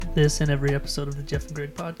This and every episode of the Jeff and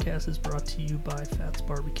Greg Podcast is brought to you by Fats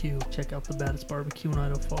Barbecue. Check out the baddest barbecue in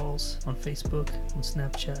Idaho Falls on Facebook and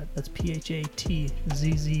Snapchat. That's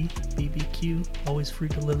PHATZZBBQ. Always free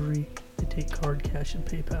delivery. They take card, cash, and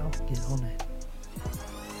PayPal. Get on it.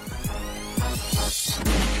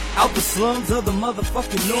 Out the slums of the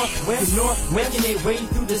motherfucking Northwest, making their way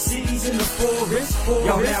through the cities and the forest.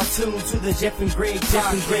 Y'all now tuned to the Jeff and Greg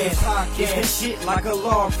Podcast. This shit like a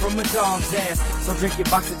log from a dog's ass. So drink your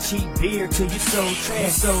box of cheap beer till you so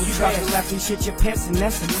trash. You try to laugh and shit your pants, and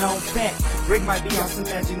that's a known fact. Greg might be on some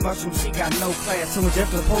magic mushrooms, he got no class. So when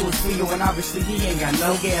Jeff the Polish video, and obviously he ain't got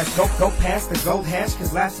no gas. Go past the gold hash,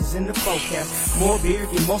 cause last is in the forecast. More beer,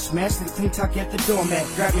 get more smashed than clean talk at the doormat.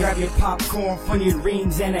 Grab your popcorn, Funyun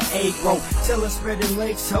rings, and an egg roll. Tell us spreading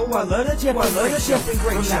legs, ho, I love the Jeff and Greg show.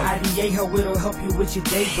 From the IDA, ho, it'll help you with your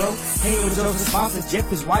day, bro. Hang with those sponsors,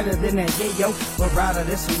 Jeff is whiter than that yayo. But rather,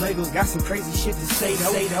 there's some Legos, got some crazy shit to say,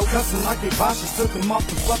 though. Custom like they bosses, took them off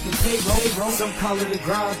the fucking payroll. Some call it a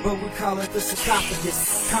garage, but we call it the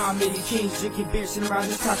sarcophagus. Comedy kings, drinking beer, sitting around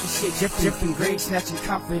just talking shit. Jeff and Greg snatching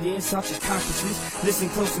confidence out your consciousness. Listen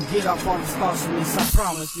close and get off all the thoughts from this, I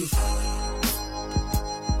promise you.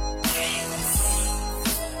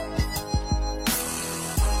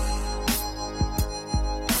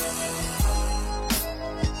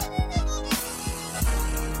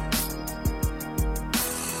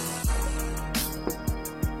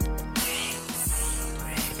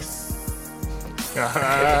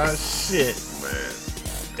 Ah, shit. Man.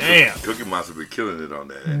 Damn. Cookie Monster be killing it on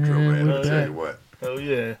that intro, man. I'll tell you what. Oh,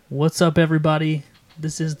 yeah. What's up, everybody?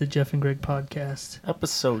 This is the Jeff and Greg Podcast.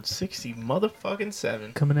 Episode 60 motherfucking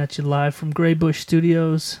 7. Coming at you live from Grey Bush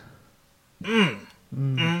Studios.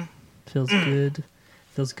 Feels good.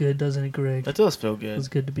 Feels good, doesn't it, Greg? It does feel good. Feels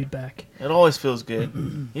good to be back. It always feels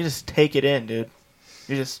good. You just take it in, dude.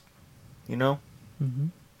 You just, you know? Mm-hmm.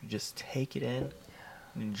 You just take it in.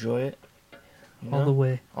 Enjoy it. You know? All the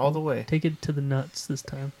way. All the way. Take it to the nuts this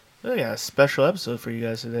time. Oh, yeah, a special episode for you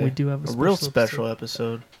guys today. We do have a real special special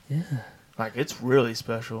episode. Yeah. Like, it's really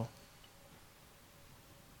special.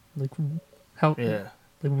 Like, how? Yeah.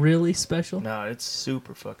 Like, really special? No, it's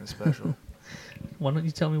super fucking special. Why don't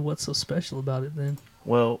you tell me what's so special about it then?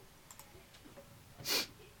 Well,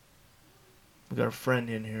 we got a friend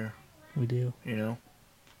in here. We do. You know?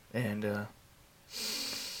 And,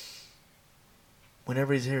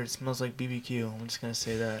 whenever he's here, it smells like BBQ. I'm just going to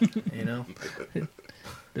say that, you know?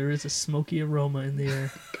 There is a smoky aroma in the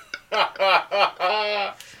air.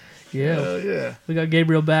 Yeah. Yeah. We got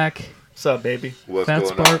Gabriel back. What's up, baby? What's going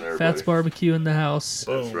on, everybody? Fats Barbecue in the house.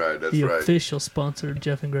 Boom. That's right, that's The right. official sponsor of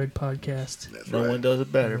Jeff and Greg Podcast. That's No right. one does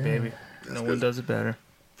it better, Yeah. baby. That's No good. one does it better.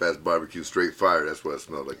 Fast barbecue, straight fire. That's what it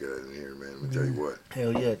smells like in here, man. Let me tell you what.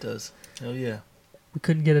 Hell yeah, it does. Hell yeah. We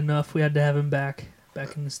couldn't get enough. We had to have him back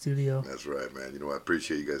in the studio. That's right, man. You know, I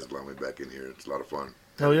appreciate you guys allowing me back in here. It's a lot of fun.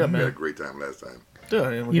 Hell yeah, We had a man. great time last time. Yeah,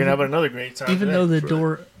 and we're going to have another great time Even today. though the That's right.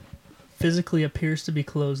 door physically appears to be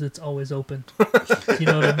closed, it's always open. You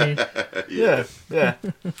know what I mean? Yeah, yeah.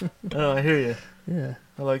 Oh, I hear you. Yeah.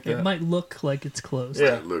 I like that. It might look like it's closed.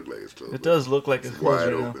 Yeah. It looked like it's closed. It does look like it's closed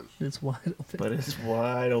wide right open. It's wide open. now. But it's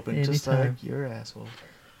wide open, just Anytime. like your asshole.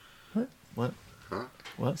 What? What? Huh?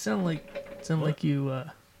 What? It sounded like you.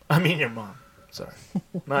 I mean your mom. Sorry.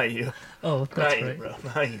 Not you. Oh, that's Not you, right. bro.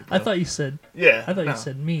 Not you, bro. I thought you said. Yeah. I thought no. you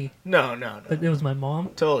said me, No, no, no. but it was my mom.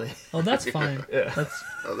 Totally. Oh, that's fine. Yeah. That's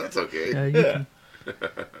Oh, that's okay. yeah. You Yeah. can.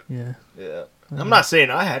 Yeah. Yeah. I'm not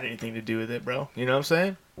saying I had anything to do with it, bro. You know what I'm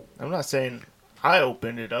saying? I'm not saying I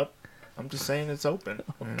opened it up. I'm just saying it's open.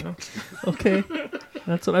 You know? Okay.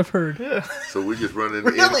 That's what I've heard. Yeah. So we just running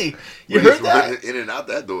Really? in. You we heard just that? running in and out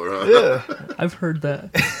that door, huh? Yeah. I've heard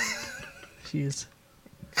that. Jeez.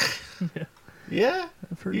 Yeah. Yeah.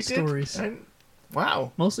 I've heard You did? stories.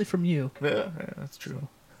 Wow. Mostly from you. Yeah, that's true.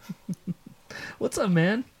 What's up,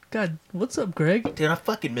 man? God, what's up, Greg? Dude, I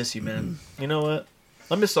fucking miss you, man. You know what?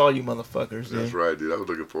 I miss all you motherfuckers, dude. That's right, dude. I was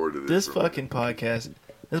looking forward to this. This bro. fucking podcast,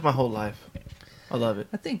 this is my whole life. I love it.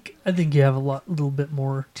 I think you have a little bit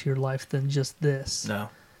more to your life than just this. No.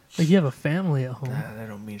 Like you have a family at home. Nah, that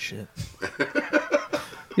don't mean shit.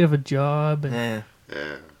 You have a job and Nah.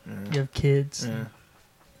 Yeah. you have kids. Yeah.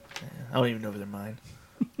 I don't even know if they're mine.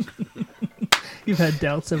 You've had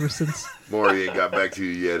doubts ever since. Maury ain't got back to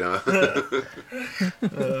you yet, huh?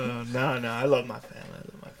 No, I love my family. I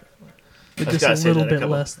love my family. But I just gotta a say little that bit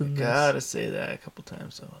couple- less than this. Gotta say that a couple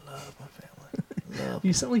times, so I love my family. Love.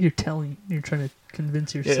 You sound like you're trying to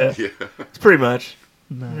convince yourself. Yeah. It's pretty much.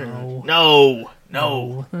 No.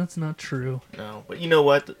 No. That's not true. No. But you know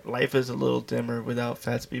what? Life is a little dimmer without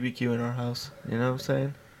Fats BBQ in our house. You know what I'm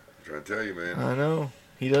saying? I'm trying to tell you, man. I know.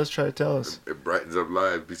 He does try to tell us. It brightens up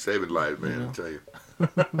lives. Be saving lives, man. I tell you.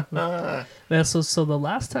 Yeah, so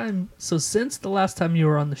since the last time you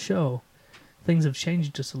were on the show, things have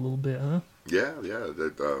changed just a little bit, huh? Yeah.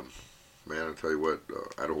 That man, I tell you what,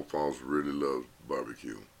 Idaho Falls really loves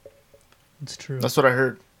barbecue. It's true. That's what I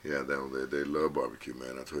heard. Yeah, they love barbecue,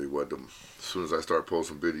 man. I tell you what, as soon as I start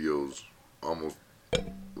posting videos, almost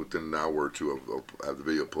within an hour or two, I'll have the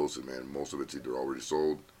video posted, man. Most of it's either already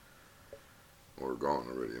sold or gone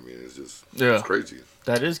already. I mean, it's just it's crazy.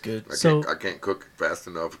 That is good. I can't cook fast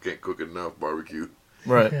enough. I can't cook enough barbecue.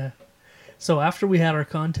 Right. Yeah. So after we had our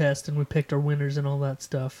contest and we picked our winners and all that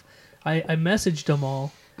stuff, I messaged them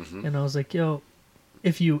all, and I was like, yo,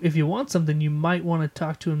 if you want something, you might want to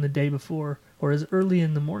talk to him the day before or as early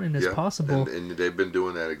in the morning as possible. And they've been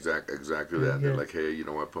doing that exactly that. They're Yeah. like, hey, you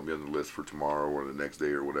know what, put me on the list for tomorrow or the next day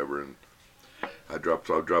or whatever. And I dropped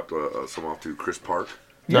some off to Chris Park.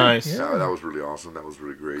 Nice. Yeah. That was really awesome. That was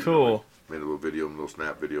really great. Cool. Made a little video, a little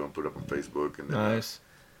snap video, and put it up on Facebook. And then, Nice.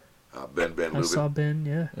 Ben Van Leuven. I saw Ben,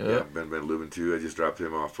 Yeah, Ben Van Leuven too. I just dropped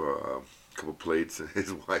him off a couple plates, and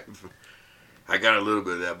his wife. I got a little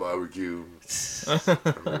bit of that barbecue. I'm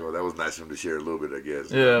like, well, that was nice of him to share a little bit, I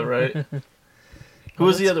guess. Yeah, right. Who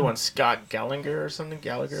was the other one? Scott Gallagher or something?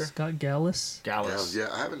 Gallagher? Scott Gallus. Gallus. Yeah,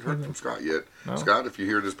 I haven't heard from Scott yet. No? Scott, if you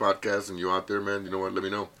hear this podcast and you out there, man, you know what? Let me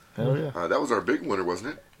know. Hell yeah. That was our big winner,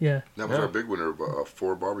 wasn't it? Yeah. That was our big winner of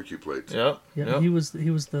 4 barbecue plates. Yep. Yeah. Yep. He was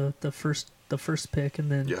the first pick, and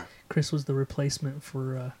then Yeah. Chris was the replacement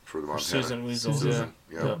for For the Montana. Susan Weasel. Susan,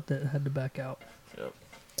 yeah. Yep. that had to back out. Yep.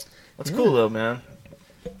 That's cool though, man.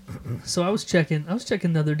 So I was checking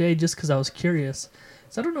the other day just because I was curious.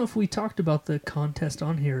 So I don't know if we talked about the contest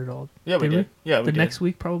on here at all. Yeah, we did. Yeah, we the did. next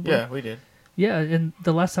week probably. Yeah, we did. Yeah, and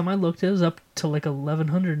the last time I looked, it was up to like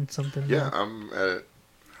 1,100 and something. Yeah, I'm at it.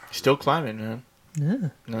 Still climbing, man. Yeah.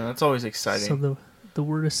 No, that's always exciting. So the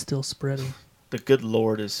word is still spreading. The good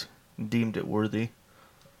Lord has deemed it worthy.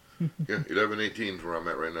 Yeah, 11:18 is where I'm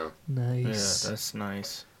at right now. Nice. Yeah, that's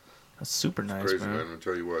nice. That's super nice, Crazy, man. man. I'll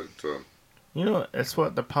tell you what. You know, that's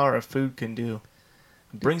what the power of food can do.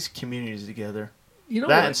 It brings communities together. You know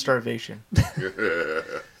that what? and starvation.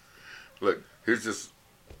 Look, here's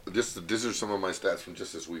these are some of my stats from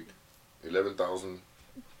just this week. 11,000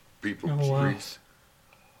 people Oh, wow. streets.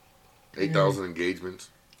 8,000 engagements.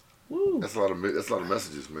 Woo. That's a lot of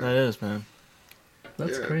messages, man. That is, man.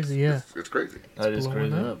 That's crazy. Yeah. It's crazy. That is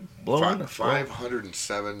blowing crazy. up. Blowing up.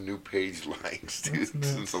 507 new page likes, dude, That's nuts.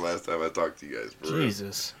 since the last time I talked to you guys. For real.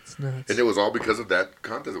 Jesus. It's nuts. And it was all because of that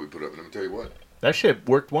contest that we put up. And let me tell you what. That shit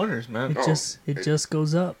worked wonders, man. It just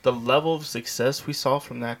goes up. The level of success we saw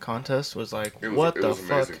from that contest was like, what the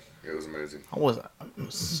fuck? Amazing. It was amazing. I was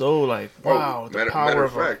so like, wow, the power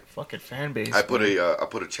of a fucking fan base. I put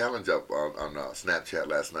a challenge up on Snapchat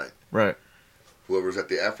last night. Right. Whoever's at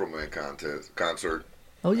the Afroman concert.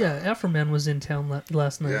 Oh yeah, Afroman was in town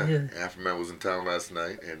last night. Yeah. Afroman was in town last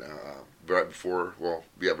night, and right before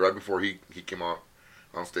he came on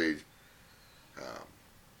stage,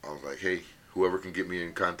 I was like, hey, whoever can get me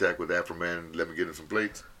in contact with Afroman, let me get him some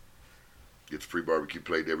plates. Gets a free barbecue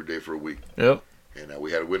plate every day for a week. Yep. And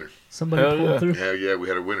we had a winner. Somebody Hell pulled yeah. through. Hell yeah, we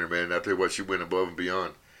had a winner, man. I'll tell you what, she went above and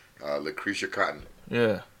beyond. Lucretia Cotton.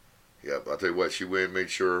 Yeah. Yep, I'll tell you what, she went and made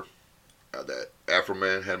sure that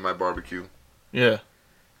Afroman had my barbecue. Yeah.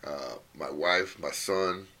 My wife, my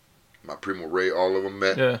son, my Primo Ray, all of them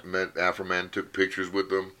met Afroman, took pictures with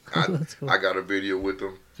them. That's cool. I got a video with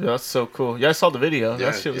them. Yeah, that's so cool. Yeah, I saw the video.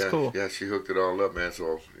 That shit was cool. Yeah, she hooked it all up, man.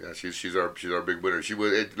 So yeah, she's our big winner. She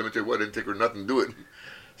was. Let me tell you what, it didn't take her nothing to do it.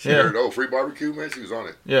 She heard, free barbecue, man. She was on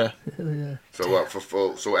it. Yeah. Yeah. So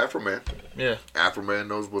so Afroman. Yeah. Afroman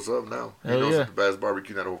knows what's up now. He Hell knows yeah. that the Bass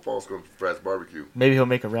Barbecue, not the whole falls, comes from Bass Barbecue. Maybe he'll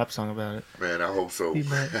make a rap song about it. Man, I hope so. He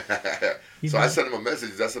might. So I sent him a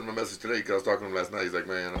message. I sent him a message today because I was talking to him last night. He's like,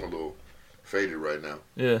 man, I'm a little faded right now.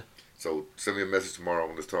 Yeah. So send me a message tomorrow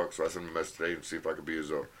when let's talk. So I sent him a message today and see if I could be his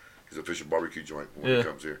official barbecue joint when he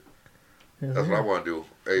comes here. That's what I want to do.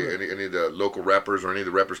 Hey, any of the local rappers or any of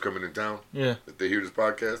the rappers coming in town, if they hear this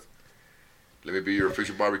podcast, let me be your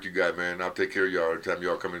official barbecue guy, man. I'll take care of y'all every time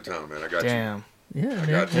y'all come in town, man. I got you. Yeah, man.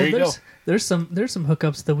 got you. There you go. There's some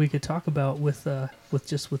hookups that we could talk about with the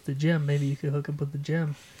gym. Maybe you could hook up with the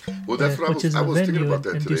gym. Well, that's what which is I the was thinking venue, about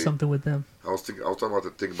that and today. do something with them. I was talking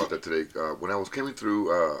about that today. When I was coming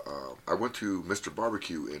through, I went to Mr.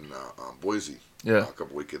 Barbecue in Boise. Yeah. A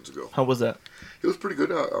couple weekends ago. How was that? It was pretty good.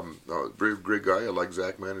 Very great guy. I like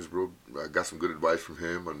Zach, man. He's real. I got some good advice from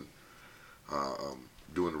him and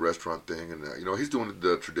doing the restaurant thing, and he's doing it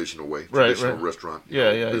the traditional way, traditional restaurant,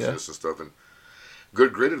 business and stuff. And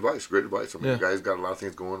great advice. I mean, the guy's got a lot of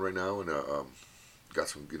things going right now, and got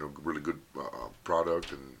some really good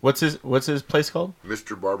product. And what's his place called?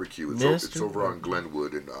 Mr. Barbecue. It's over on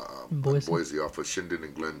Glenwood in Boise, off of Shinden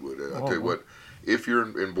and Glenwood. And I'll tell you what, if you're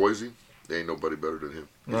in Boise, there ain't nobody better than him.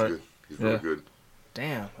 He's good. He's really good.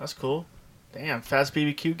 Damn, that's cool. Damn, Fast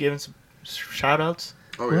BBQ giving some shout outs.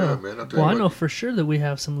 Oh yeah, man! I know for sure that we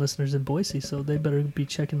have some listeners in Boise, so they better be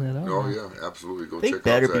checking that out. Oh yeah, absolutely. Go they check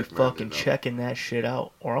better out be Zach, fucking man, checking that shit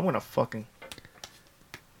out, or I'm gonna fucking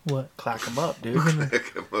clack them up, dude.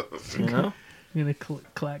 You know? You're gonna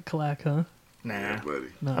clack, huh? Nah, yeah, buddy.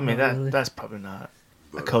 No, I mean really. that's probably not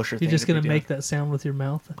a kosher thing. You're just gonna to be make doing. that sound with your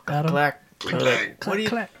mouth, Adam? Clack.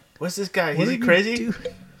 Clack. What's this guy? What Is he are you crazy? doing?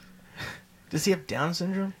 Does he have Down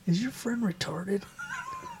syndrome? Is your friend retarded?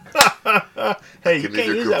 Hey, you Can can't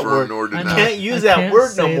neither use that confirm word. nor You deny. can't use I that can't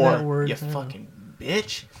word no say more. that word, You I know. fucking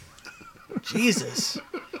bitch. Jesus.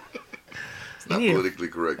 It's not politically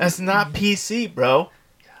correct. That's not PC, bro.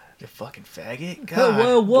 You fucking faggot.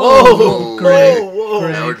 God. Whoa, Greg.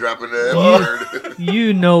 Whoa. Now we're dropping that word.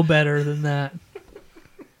 You know better than that.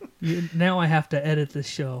 Now I have to edit the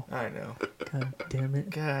show. I know. God damn it.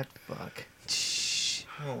 God, fuck. Shh.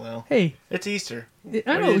 Oh, well. Hey, It's Easter. I do you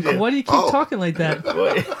know. do? Why do you keep talking like that?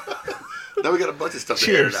 Now we got a bunch of stuff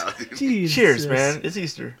Cheers. to edit out. Jesus. Cheers, man. It's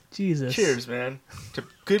Easter. Jesus. Cheers, man. To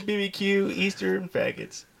good BBQ, Easter, and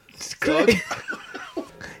faggots. Greg,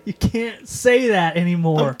 you can't say that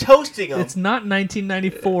anymore. I'm toasting them. It's not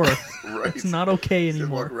 1994. Right. It's not okay Just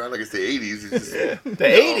walk anymore. around like it's the 80s. It's just, The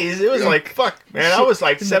 80s, it was like, fuck, man. I was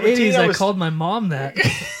like In 17. the 80s, I was, called my mom that.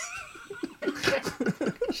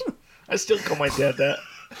 I still call my dad that.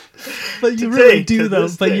 But you Today, really do, to though.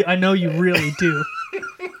 this But day. I know you really do.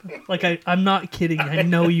 Like, I'm not kidding. I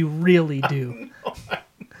know you really do.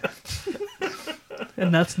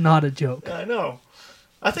 And that's not a joke. I know.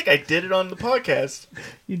 I think I did it on the podcast.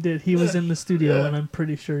 You did. He was in the studio, Yeah. and I'm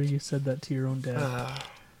pretty sure you said that to your own dad.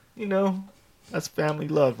 You know, that's family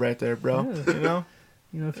love right there, bro. Yeah. You know?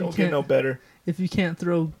 You know, if you Don't get no can't, better. if you can't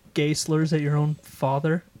throw gay slurs at your own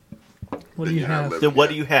father, what do Then you you're not have? living. Then what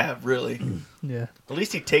do you have, really? Yeah, At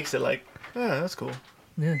least he takes it like, that's cool.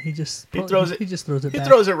 yeah. He just He throws it- He just throws it He back.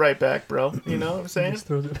 throws it right back, bro. You know what I'm He saying? just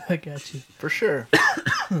throws it back at you. For sure.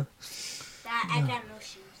 Dad, I got no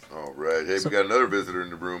shoes. All right. Hey, we got another visitor in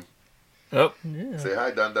the room. Oh, Yeah. Say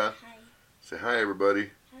hi, Don Don. Hi. Say hi, everybody.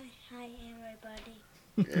 Hi,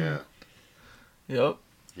 everybody. Yeah. yep.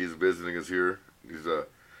 He's visiting us here. He's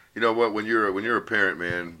you know what? When you're a parent,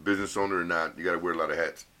 man, business owner or not, you got to wear a lot of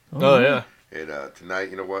hats. Oh, yeah. And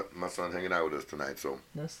tonight, you know what? My son hanging out with us tonight. So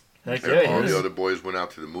That's Heck all yeah, he the is. other boys went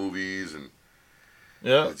out to the movies, and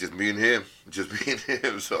Yeah. it's just me and him. Just me and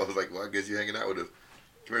him. So I was like, well, I guess you're hanging out with us.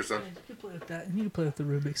 Come here, son. You can play with that. You can play with the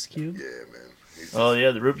Rubik's cube. Yeah, man. He's Oh,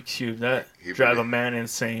 yeah, the Rubik's Cube. That He drive really- a man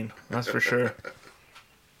insane. That's for sure.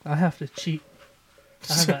 I have to cheat.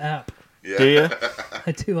 I have an app. yeah. Do you?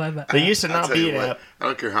 I do. I have an They app. used to I'll not tell be you an what, app. I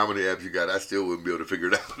don't care how many apps you got. I still wouldn't be able to figure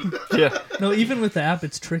it out. Yeah. No, even with the app,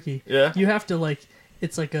 it's tricky. Yeah. You have to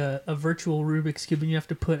it's like a virtual Rubik's Cube, and you have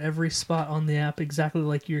to put every spot on the app exactly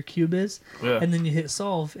like your cube is. Yeah. And then you hit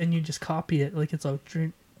solve, and you just copy it like it's a.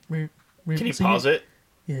 Can Can you pause it?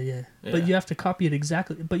 Yeah. Yeah. But you have to copy it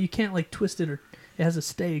exactly. But you can't twist it, or it has to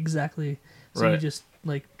stay exactly. So you Right. just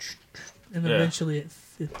and then Yeah. eventually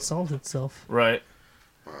it solves itself. Right.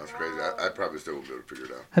 Wow, that's crazy. I probably still wouldn't be able to figure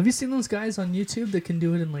it out. Have you seen those guys on YouTube that can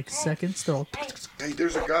do it in seconds? They're all Hey,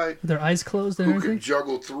 there's a guy with their eyes closed and who can everything.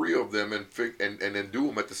 juggle 3 of them and then do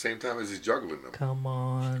them at the same time as he's juggling them. Come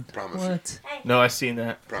on. Promise you. What? No, I seen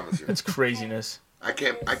that. Promise you. It's craziness. I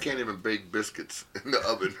can't even bake biscuits in the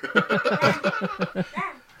oven.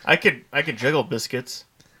 I could juggle biscuits.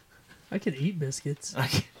 I can eat biscuits.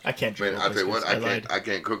 I can't Man, juggle I'll tell you what, biscuits. I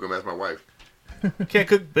can't cook them. That's my wife. Can't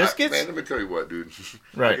cook biscuits? Man, let me tell you what, dude.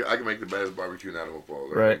 Right. I can make the baddest barbecue in Animal Falls.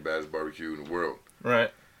 I can Right. make the baddest barbecue in the world.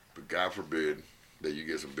 Right. But God forbid that you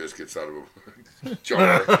get some biscuits out of a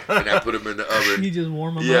jar and I put them in the oven. You just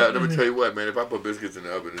warm them Yeah, up. let me and tell you what, man. If I put biscuits in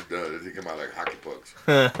the oven, it's done. They come out like hockey pucks.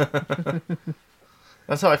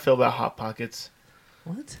 That's how I feel about Hot Pockets.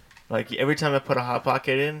 What? Like every time I put a Hot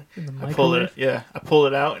Pocket in, In the I pull it. microwave? Yeah, I pull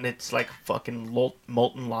it out and it's like fucking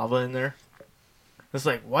molten lava in there. It's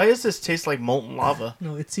like, why does this taste like molten lava?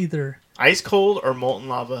 No, it's either Ice cold or molten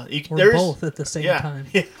lava? or There's- both at the same yeah, time.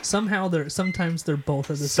 yeah. Sometimes they're both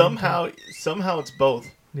at the same time. Somehow it's both.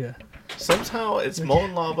 Yeah. Somehow it's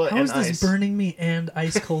molten lava How and is this ice. burning me and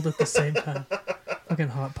ice cold at the same time? Fucking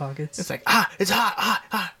Hot Pockets. It's like, it's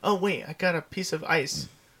hot. Oh wait, I got a piece of ice.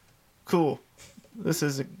 Cool. This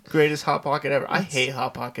is the greatest Hot Pocket ever. I hate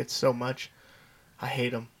Hot Pockets so much. I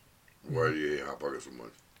hate them. Why do you hate hot pockets so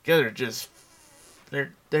much? They're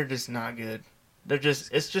just not good.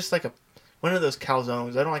 It's just like a When are those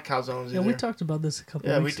calzones? I don't like calzones either. Yeah, we talked about this a couple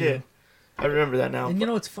weeks ago. Yeah, we did. I remember that now. And you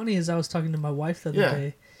know what's funny is I was talking to my wife the other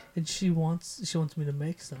day, and she wants me to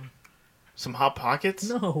make some. Some Hot Pockets?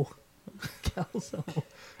 No. Calzone.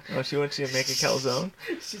 Oh, she wants you to make a calzone?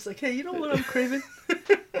 She's like, hey, you know what I'm craving?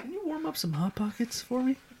 Can you warm up some Hot Pockets for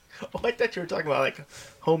me? Oh, I thought you were talking about like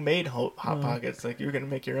homemade Hot Pockets. Like you were going to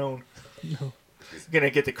make your own. No. You're going to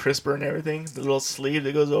get the crisper and everything? The little sleeve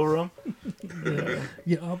that goes over them?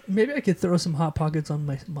 Yeah, maybe I could throw some Hot Pockets on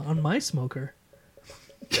my smoker.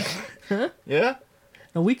 Huh? Yeah?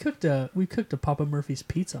 No, we cooked a Papa Murphy's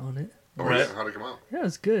pizza on it. Oh, right. Yeah? How'd it come out? Yeah,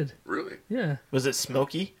 it's good. Really? Yeah. Was it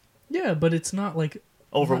smoky? Yeah, but it's not like...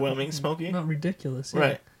 Overwhelming smoky? Not ridiculous. Yeah.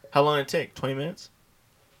 Right. How long did it take? 20 minutes?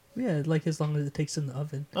 Yeah, like as long as it takes in the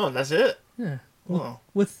oven. Oh, that's it? Yeah. Wow.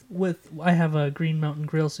 With I have a Green Mountain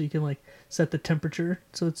grill, so you can like set the temperature.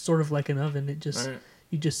 So it's sort of like an oven. It just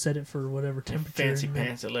you just set it for whatever temperature. Fancy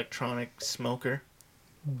pants electronic smoker.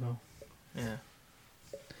 No. Yeah.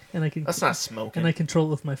 And I can. That's not smoking. And I control it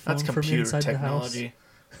with my phone That's from computer inside technology.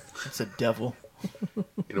 the house. That's a devil.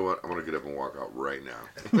 You know what? I'm gonna get up and walk out right now.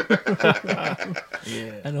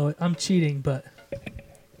 Yeah. I know I'm cheating, but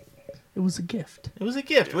it was a gift. It was a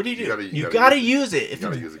gift. Yeah, What do you do? you gotta use it. You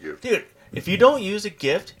gotta use a gift, dude. If you don't use a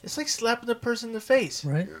gift, it's like slapping the person in the face,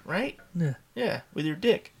 Right? right? Yeah. Yeah, with your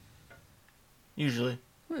dick. Usually,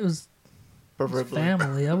 It was preferably.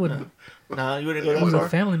 family. I wouldn't. Nah, you wouldn't go If it that was a far.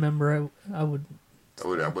 family member, I would. I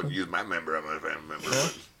wouldn't use my member. I'm a family member.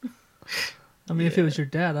 I mean, if it was your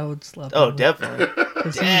dad, I would slap. Oh, him. definitely,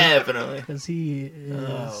 definitely. Because he is.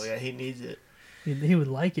 Oh yeah, he needs it. He would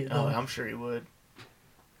like it Oh, though. I'm sure he would.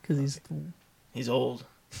 Because He's old.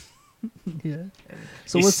 yeah.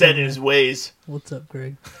 So He's what's set up, in his man? ways. What's up,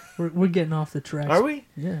 Greg? We're getting off the tracks. Are we?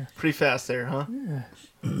 Yeah. Pretty fast there, huh?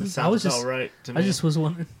 Yeah. Sounds all right to me. I just was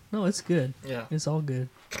wondering. No, it's good. Yeah. It's all good.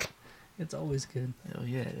 It's always good. Oh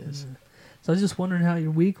yeah, it is. Yeah. So I was just wondering how your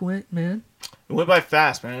week went, man. It went by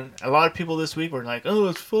fast, man. A lot of people this week were like, "Oh,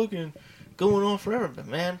 it's fucking going on forever," but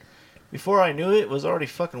man, before I knew it, it was already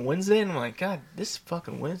fucking Wednesday, and I'm like, God, this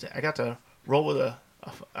fucking Wednesday. I got to roll with a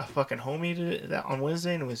fucking homie that on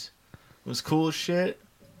Wednesday, and it was cool as shit.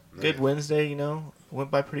 Nice. Good Wednesday, you know. It went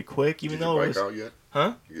by pretty quick, even though it was. Did you get your bike out yet?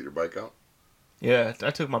 Huh? You get your bike out? Yeah, I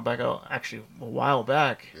took my bike out actually a while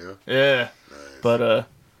back. Yeah. Yeah. Nice. But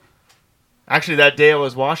actually that day I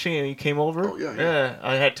was washing and you came over. Oh yeah. Yeah.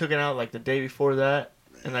 I had took it out like the day before that,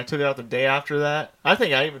 and I took it out the day after that. I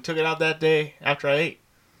think I even took it out that day after I ate.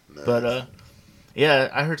 Nice. But yeah,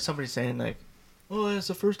 I heard somebody saying like, "Oh, it's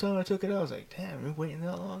the first time I took it out." I was like, "Damn, you're waiting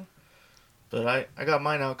that long?" But I got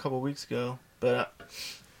mine out a couple weeks ago. But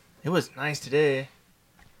it was nice today.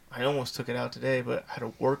 I almost took it out today, but I had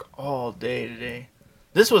to work all day today.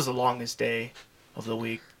 This was the longest day of the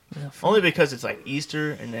week. Yeah, Only because it's like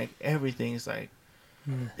Easter and like everything's like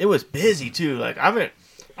it was busy too. Like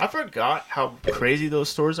I forgot how crazy those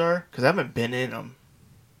stores are because I haven't been in them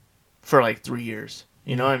for like 3 years.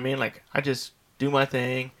 You know what I mean? Like I just do my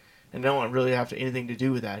thing and don't really have anything to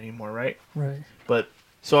do with that anymore, right? Right. But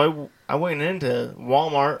so I went into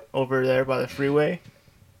Walmart over there by the freeway.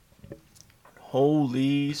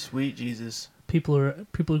 Holy sweet Jesus. People are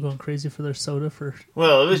going crazy for their soda for.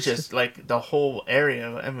 Well, it was just like the whole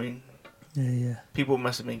area. I mean, Yeah. people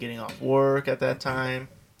must have been getting off work at that time,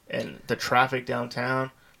 and the traffic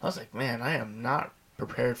downtown. I was like, man, I am not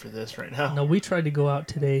prepared for this right now. No, we tried to go out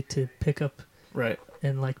today to pick up Right.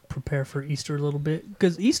 and like prepare for Easter a little bit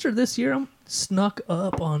because Easter this year snuck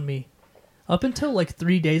up on me. Up until like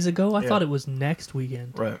 3 days ago, I thought it was next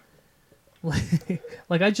weekend. Right.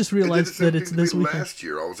 Like I just realized that it's this weekend. Last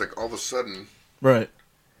year, I was like, all of a sudden, Right.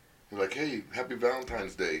 you're like, hey, happy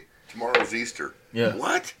Valentine's Day. Tomorrow's Easter. Yeah.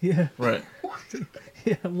 What? Yeah. Right.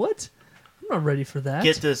 Yeah. What? I'm not ready for that.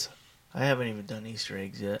 Get this. I haven't even done Easter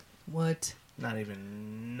eggs yet. What? Not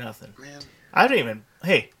even nothing. Man. I haven't even.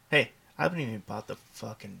 Hey. I haven't even bought the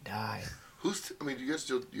fucking die. I mean, do you guys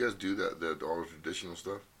do that all the traditional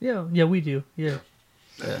stuff? Yeah, we do. Yeah.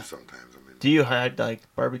 Yeah. Sometimes, I mean. Do you hide like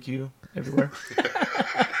barbecue everywhere?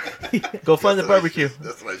 Go find the barbecue.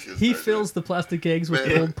 That's what I should He start fills the plastic eggs with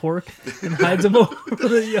Man. pulled pork and hides them over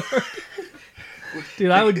the yard.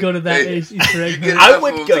 Dude, I would go to that Hey, Easter egg You get hunt. I enough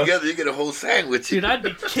would of them go. together, you get a whole sandwich. Dude, I'd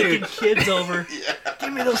be kicking kids over.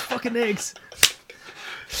 Give me those fucking eggs.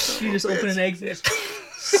 You just open an egg. And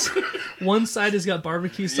one side has got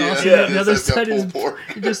barbecue sauce, Yeah, and the other this has got side is pulled pork.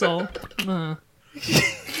 just all.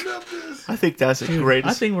 I think that's the Dude,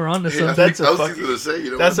 greatest. I think we're on to Hey, something. That's a I was fucking- just gonna say,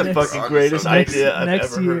 you know, that's what? the Next- fucking greatest Next- idea I've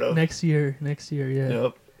ever heard of. Next year, yeah.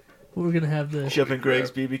 Yep. We're gonna have the. Chef and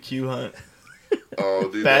Greg's BBQ hunt. Oh,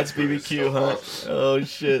 dude, Bad's that's gonna be BBQ so hunt. awesome. Oh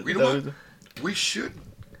shit. You know what? We should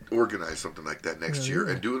organize something like that next year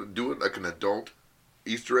and do it like an adult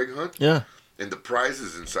Easter egg hunt. Yeah. And the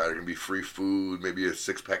prizes inside are gonna be free food, maybe a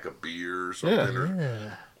 6-pack of beer or something.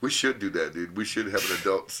 Yeah. We should do that, dude. We should have an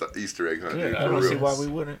adult Easter egg hunt. Yeah, dude, I don't see why we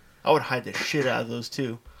wouldn't. I would hide the shit out of those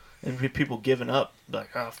too. And people giving up, like,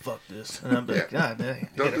 oh, fuck this. And I'm like, God, dang.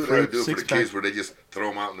 Don't do that. Do it for the kids where they just throw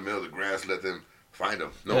them out in the middle of the grass, let them find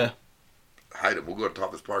them. No, hide them. We'll go to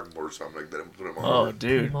Thomas Park or something like that and put them all over.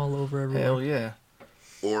 Dude. Put them all over everywhere. Hell yeah.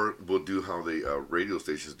 Or we'll do how the radio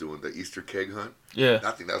station's doing the Easter keg hunt. Yeah.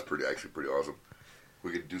 I think that's pretty awesome.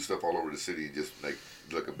 We could do stuff all over the city, just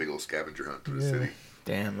like a big old scavenger hunt through the city.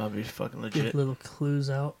 Damn, that'd be fucking legit. Give little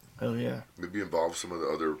clues out. Hell yeah. Maybe involve some of the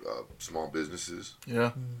other small businesses.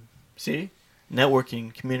 Yeah. See?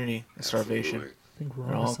 Networking, community, and starvation. Absolutely. I think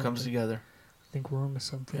we're It all comes together. I think we're on to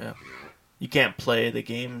something. Yeah. You can't play the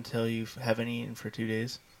game until you haven't eaten for 2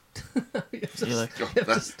 days. You're like, You have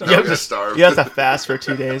to starve. you have to starve. You have to fast for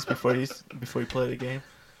 2 days before you play the game.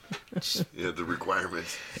 Yeah, the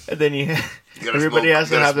requirements. And then everybody has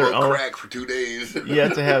to have their own crack for 2 days. You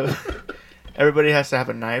have to have. Everybody has to have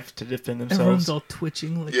a knife to defend themselves. Everyone's all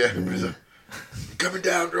twitching. Like, Yeah, coming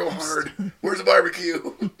down real hard. Where's the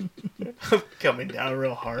barbecue? Coming down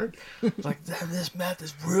real hard. Like, damn, this meth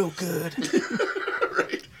is real good.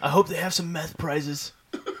 Right. I hope they have some meth prizes.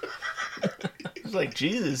 It's like,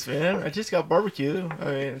 Jesus, man. I just got barbecue. I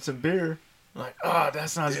mean, some beer. I'm like,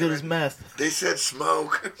 that's not as good as meth. They said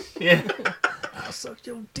smoke. Yeah. I'll suck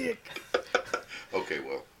your dick. Okay,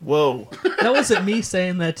 well. Whoa. That wasn't me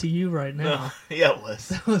saying that to you right now. No. Yeah, it was.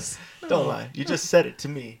 That was. Don't lie. You just said it to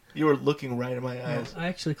me. You were looking right in my No, eyes. I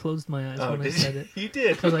actually closed my eyes when I said it. You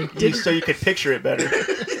did. Because I did. So you could picture it better.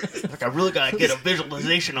 Like, I really gotta get a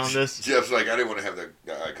visualization on this. Jeff's like, I didn't want to have that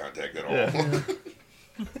eye contact at all.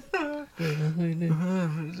 Yeah.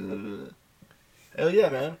 Hell yeah,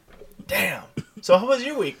 man. Damn. So how was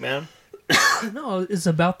your week, man? No, it's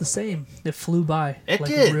about the same. It flew by. It like,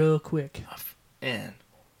 did. real quick. Man,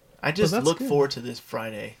 I just that's look good. forward to this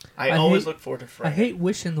Friday. I always look forward to Friday. I hate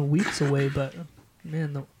wishing the weeks away, but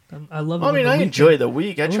man, I love it. I mean, I enjoy the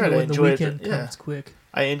week. I try to when the enjoy weekend it. comes quick.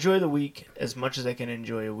 I enjoy the week as much as I can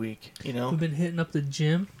enjoy a week. You know. We've been hitting up the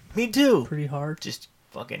gym Me too. pretty hard. Just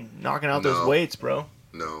fucking knocking out those weights, bro.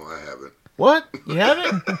 No, I haven't. What? You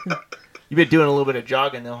haven't? You've been doing a little bit of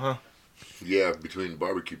jogging though, huh? Yeah, between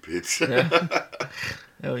barbecue pits. Yeah.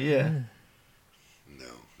 Hell yeah. No.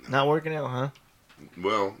 Not working out, huh?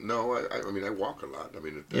 Well, no. I mean, I walk a lot. I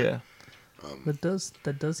mean, Yeah. That does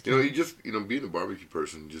You know, you just being a barbecue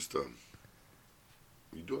person, just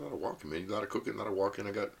you do a lot of walking, man. You do a lot of cooking, a lot of walking.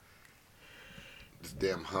 I got this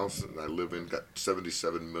damn house that I live in, got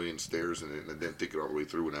 77 million stairs in it, and I didn't think it all the way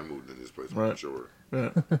through when I moved in this place. I'm not sure. Yeah.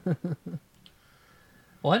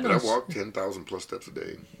 Well, I know. But I walk 10,000 plus steps a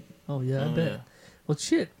day. Oh yeah, I bet. Yeah. Well,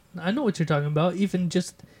 shit, I know what you're talking about. Even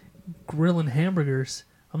just grilling hamburgers,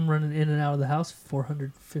 I'm running in and out of the house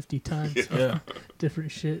 450 times. Yeah.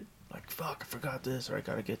 Different shit. Like, fuck, I forgot this, or I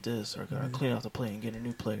gotta get this, or I gotta clean out the plate and get a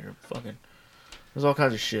new plate, or fucking. There's all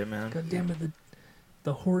kinds of shit, man. God damn it,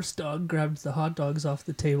 the horse dog grabbed the hot dogs off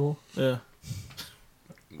the table. Yeah.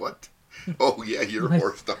 What? Oh, yeah, you're My- a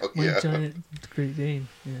horse dog, My yeah. giant Great Dane.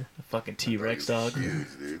 Yeah. The fucking T-Rex dog. Huge,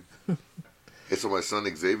 dude. Hey, so my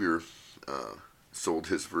son Xavier sold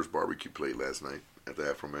his first barbecue plate last night at the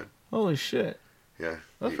Afro Man. Holy shit. Yeah.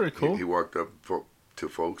 That's pretty cool. He walked up to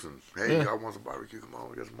folks and, hey, Yeah. y'all want some barbecue? Come on,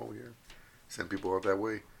 we got some over here. Send people out that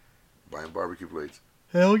way, buying barbecue plates.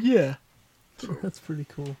 Hell yeah. So, That's pretty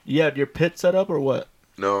cool. You had your pit set up, or what?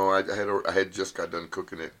 no, I had just got done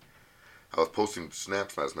cooking it. I was posting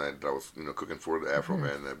snaps last night that I was, cooking for the Afro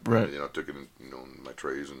Man. And Right. I took it in, in my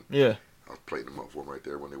trays and Yeah. I was plating them up for them right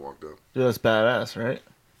there when they walked up. Dude, that's badass, right?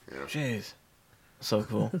 Yeah. Jeez. So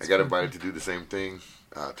cool. I got invited to do the same thing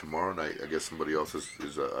tomorrow night. I guess somebody else is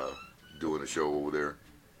doing a show over there.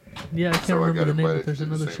 Yeah, I can't So I remember got the name, invited but there's to do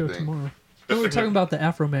the another same show thing. tomorrow. No, we're talking about the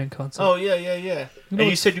Afro Man concert. Oh, yeah. And know you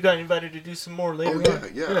what- said you got invited to do some more later Oh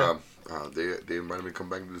on. yeah. They invited me to come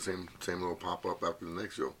back and do the same little pop up after the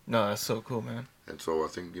next show. No, that's so cool, man. And so I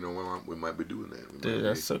think we might be doing that. We might Dude, be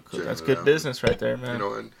that's so cool. checking That's it good out. business right there,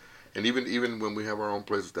 man. And even when we have our own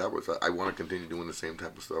place established, I want to continue doing the same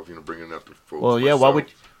type of stuff. Bringing it up to folks. Well, yeah. myself.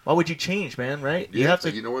 Why would you change, man? Right? Yeah, You have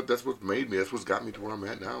to. You know what? That's what made me. That's what's got me to where I'm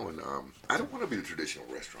at now. And I don't want to be the traditional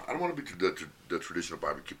restaurant. I don't want to be the traditional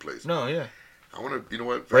barbecue place. No, yeah. I want to. You know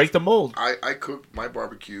what? Break the mold. I cook my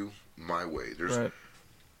barbecue my way. Right.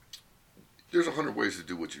 There's 100 ways to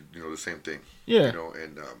do what the same thing. Yeah.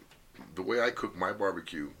 And the way I cook my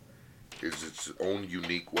barbecue is its own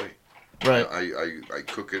unique way. Right. I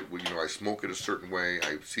cook it. I smoke it a certain way.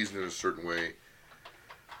 I season it a certain way.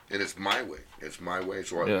 And it's my way. It's my way.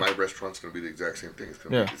 So my restaurant's going to be the exact same thing.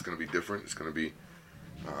 It's going to be different. It's going to be,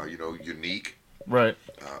 unique. Right.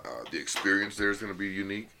 The experience there is going to be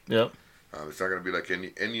unique. Yep. It's not going to be like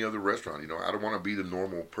any other restaurant. I don't want to be the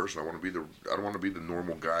normal person. I don't want to be the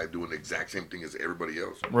normal guy doing the exact same thing as everybody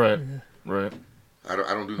else. Right. Right. I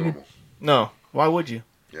don't do normal. No. Why would you?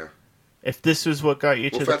 Yeah. If this is what got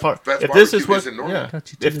you to the party, if this is what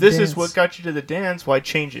is what got you to the dance, why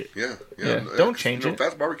change it? Yeah. Don't change it.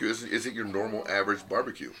 Fast barbecue isn't your normal average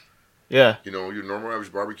barbecue. Yeah. Your normal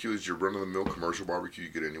average barbecue is your run-of-the-mill commercial barbecue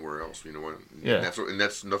you get anywhere else. You know what? Yeah. And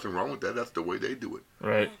that's nothing wrong with that. That's the way they do it.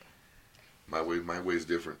 Right. My way is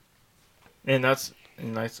different. And that's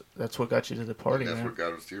what got you to the party. And that's what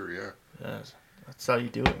got us here. Yeah. Yes. That's how you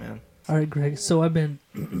do it, man. All right, Greg. So I've been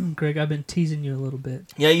teasing you a little bit.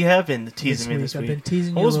 Yeah, you have been teasing me this week. I've been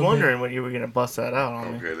teasing you. I was wondering when you were gonna bust that out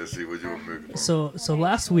on me. Okay, let's see what you were moving. So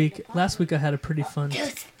last week I had a pretty fun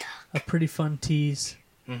tease.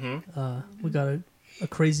 Mm-hmm. We got a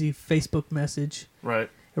crazy Facebook message. Right.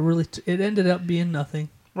 It ended up being nothing.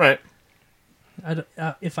 Right.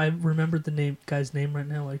 If I remembered the guy's name right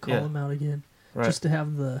now, I'd call him out again, just to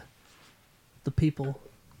have the people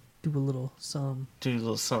do a little something.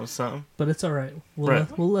 But it's all right.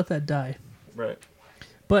 We'll let that die. Right.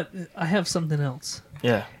 But I have something else.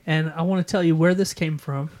 Yeah. And I want to tell you where this came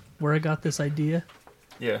from, where I got this idea.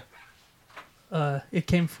 Yeah. It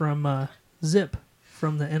came from Zip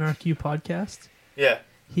from the J&G Podcast. Yeah.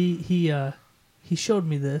 He showed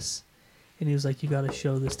me this, and he was like, "You got to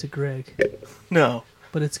show this to Greg." No.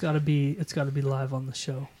 But it's got to be live on the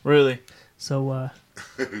show. Really? So.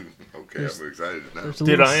 Okay, I'm excited now.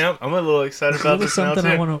 Dude, I am. I'm a little excited about this now too.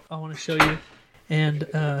 Something I want to show you, and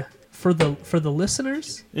for the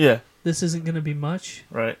listeners, this isn't going to be much,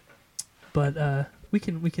 right? But we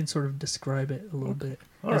can sort of describe it a little bit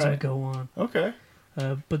as we go on. Okay.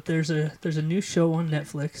 But there's a new show on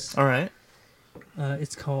Netflix. All right.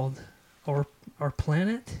 It's called Our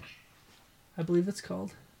Planet, I believe it's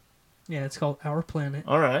called. Yeah, it's called Our Planet.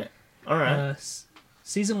 All right.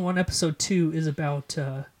 Season 1, Episode 2 is about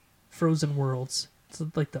frozen worlds. It's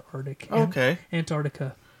like the Arctic.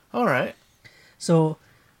 Antarctica. All right. So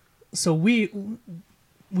we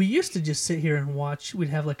used to just sit here and watch. We'd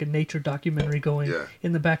have like a nature documentary going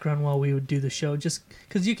in the background while we would do the show, just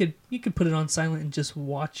because you could put it on silent and just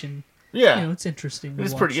watch, and it's interesting.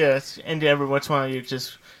 It's pretty. Yeah, and every once in a while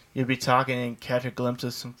you'd be talking and catch a glimpse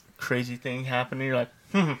of some crazy thing happening. You're like,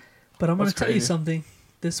 But I'm going to tell you something.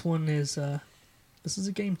 This one is this is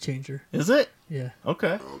a game changer. Is it? Yeah.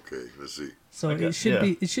 Okay. Okay, let's see. So it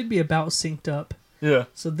should be about synced up. Yeah.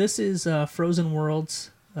 So this is Frozen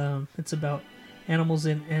Worlds. It's about animals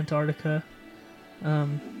in Antarctica.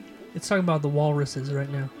 It's talking about the walruses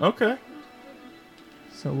right now. Okay.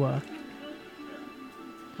 So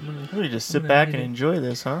we just sit back and enjoy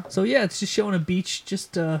this, huh? So yeah, it's just showing a beach,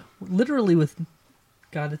 just literally with,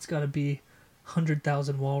 God, it's got to be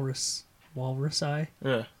 100,000 walrusi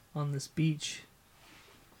on this beach.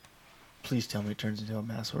 Please tell me it turns into a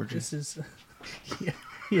mass orgy. This is,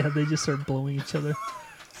 yeah, they just start blowing each other.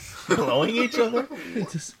 Blowing each other?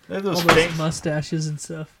 Just all those mustaches and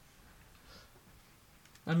stuff.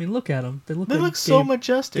 I mean, look at them. They look so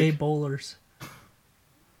majestic. Gay bowlers.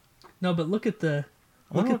 No, but look at the.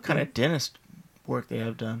 I wonder what kind of dentist work they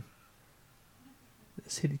have done. They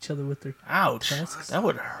just hit each other with their tusks. That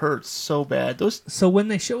would hurt so bad. So when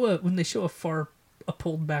they show a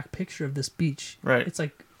pulled back picture of this beach, right? It's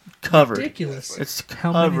like covered. Ridiculous. It's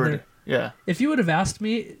how covered. Many yeah. If you would have asked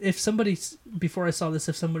me, if somebody before I saw this,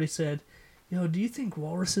 if somebody said, do you think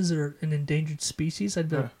walruses are an endangered species? I'd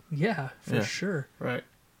be like, yeah, for sure. Right.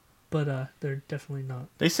 But they're definitely not.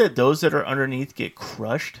 They said those that are underneath get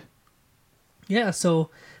crushed. Yeah, so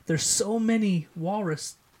there's so many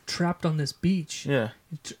walrus trapped on this beach. Yeah.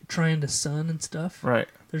 Trying to sun and stuff. Right.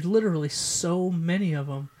 There's literally so many of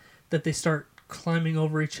them that they start climbing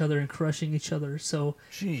over each other and crushing each other. So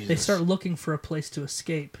they start looking for a place to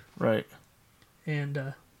escape. Right.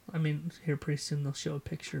 And, I mean, here pretty soon they'll show a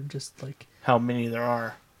picture of just like... how many there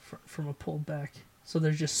are. From a pulled back. So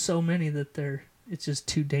there's just so many that it's just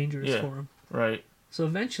too dangerous for them. Right. So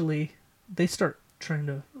eventually they start trying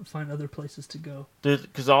to find other places to go.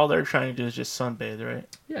 Because all they're trying to do is just sunbathe, right?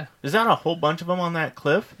 Yeah. Is that a whole bunch of them on that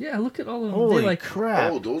cliff? Yeah, look at all of them. Holy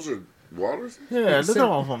crap. Oh, those are walrus? Yeah, look at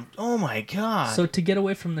all of them. Oh my god. So to get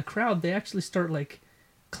away from the crowd, they actually start like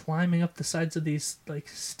climbing up the sides of these like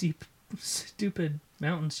steep, stupid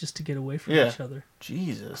mountains just to get away from each other.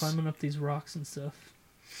 Jesus. Climbing up these rocks and stuff.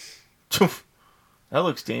 That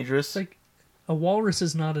looks dangerous. It's like a walrus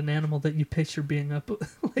is not an animal that you picture being up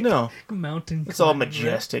like no mountain. It's all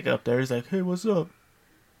majestic up there. He's like, hey, what's up?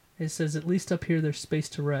 It says at least up here there's space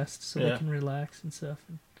to rest, so they can relax and stuff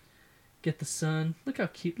and get the sun. Look how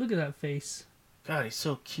cute! Look at that face. God, he's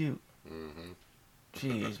so cute. Mm-hmm.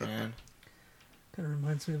 Jeez, man. Kind of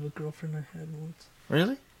reminds me of a girlfriend I had once.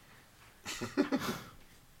 Really?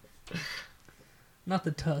 Not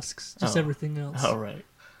the tusks, just everything else. Oh, right.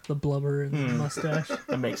 The blubber and the mustache.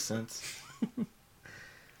 That makes sense.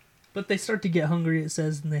 But they start to get hungry, it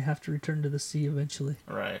says, and they have to return to the sea eventually.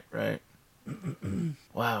 Right.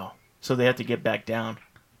 Wow. So they have to get back down.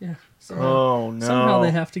 Yeah. Oh, no. Somehow they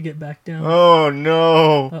have to get back down. Oh,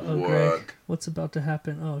 no. Uh-oh, What? Greg. What's about to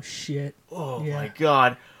happen? Oh, shit. Oh, Yeah. my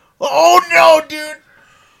God. Oh, no, dude.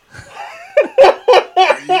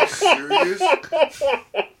 Are you serious?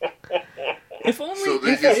 If only, So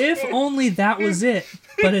they if only that was it.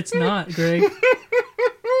 But it's not, Greg.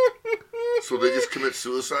 So they just commit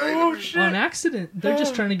suicide? Oh, shit. On accident. They're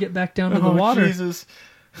just trying to get back down to the water. Jesus.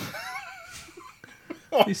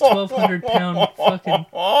 These 1,200-pound fucking...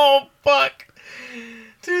 Oh, fuck.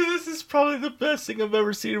 Dude, this is probably the best thing I've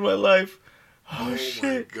ever seen in my life. Oh,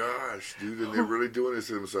 shit. My gosh, dude. And they're really doing this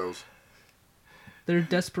to themselves. Their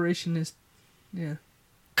desperation is... Yeah.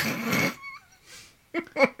 I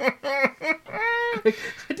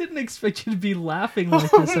didn't expect you to be laughing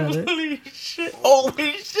like this at it. Holy shit.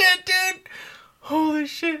 Holy shit, dude. Holy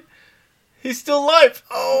shit. He's still alive.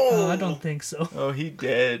 Oh. I don't think so. Oh, he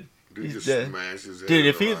dead. Dude He's just dead. smashed his head. Dude, in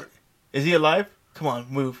if the he... rock. Is he alive? Come on,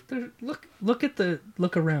 move.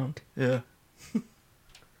 Look around. Yeah.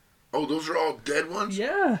 Oh, those are all dead ones?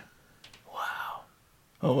 Yeah. Wow.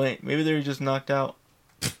 Oh, wait. Maybe they were just knocked out.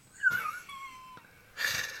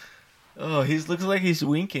 Oh, he looks like he's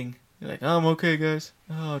winking. You're like, oh, I'm okay, guys.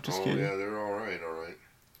 Oh, just kidding. Yeah, they're all right.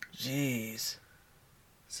 Jeez.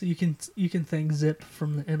 So you can thank Zip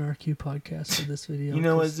from the NRQ podcast for this video. You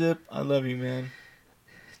know what, Zip? I love you, man.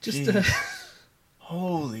 Just Jeez.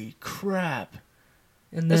 Holy crap.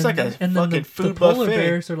 and then It's like a and then fucking the food polar buffet.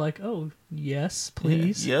 bears are like, oh yes,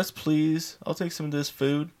 please. Yeah. Yes, please. I'll take some of this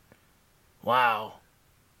food. Wow.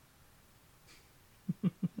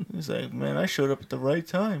 He's like, man, I showed up at the right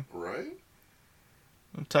time. Right?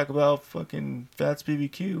 I'm talking about fucking Fats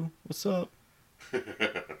BBQ. What's up?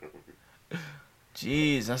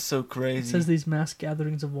 Jeez, that's so It crazy. says these mass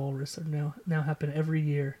gatherings of walrus are now happen every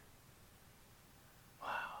year.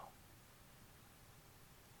 Wow.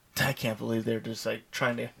 I can't believe they're just like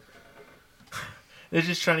trying to... They're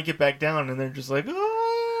just trying to get back down and they're just like,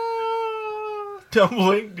 ah,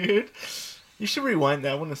 tumbling, dude. You should rewind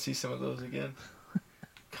that. I want to see some of those again.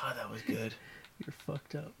 God, that was good. You're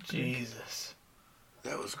fucked up. Jesus.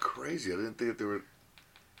 That was crazy. I didn't think that they were...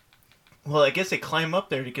 Well, I guess they climb up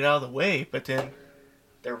there to get out of the way, but then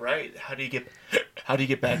they're right. How do you get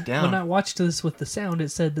back down? When I watched this with the sound, it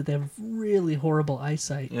said that they have really horrible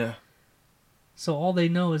eyesight. Yeah. So all they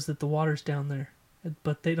know is that the water's down there,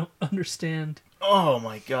 but they don't understand. Oh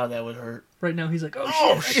my God, that would hurt. Right now, he's like,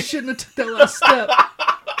 oh shit, I shouldn't have took that last step.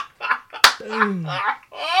 Boom.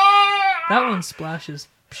 That one splashes.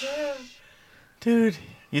 Dude,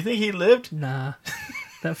 you think he lived? Nah.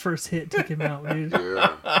 That first hit took him out, dude.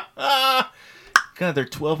 Yeah. God, they're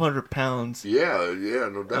 1,200 pounds. Yeah,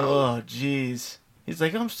 no doubt. Oh, jeez. He's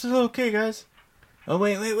like, I'm still okay, guys. Oh,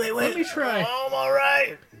 wait. Let me try. Oh, I'm all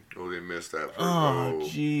right. Oh, they missed that. Oh,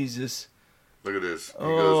 Jesus. Look at this. He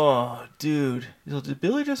goes, Oh, dude. Did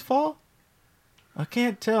Billy just fall? I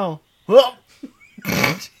can't tell. Whoa.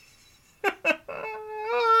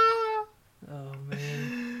 Oh,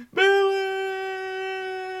 man. Billy!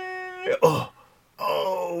 Oh,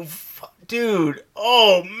 dude.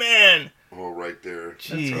 Oh, man. oh, right there.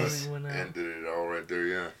 Jeez. That's why they went out. Ended it all right there,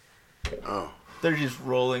 yeah. Oh. They're just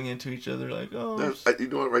rolling into each other like, oh. You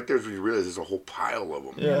know what? Right there is when you realize there's a whole pile of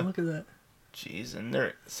them. Yeah. Look at that. Jeez, and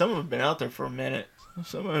some of them have been out there for a minute.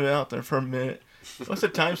 What's the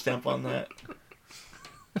timestamp on that?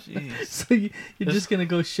 Jeez. So you're just gonna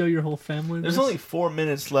go show your whole family There's this? only 4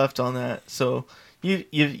 minutes left on that, so you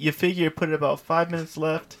figure you put it about 5 minutes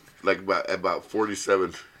left. Like about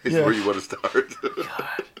 47 is Yeah. where you want to start.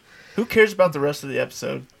 God, who cares about the rest of the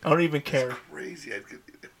episode? I don't even care. Crazy.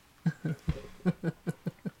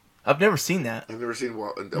 I've never seen that. I've never seen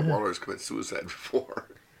walrus commit suicide before.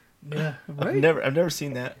 Yeah, right. I've never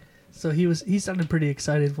seen that. So he sounded pretty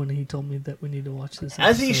excited when he told me that we need to watch this.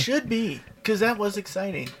 As he episode. should be, because that was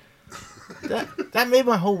exciting. That made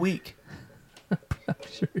my whole week. I'm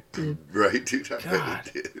sure it did. Right, dude? I God.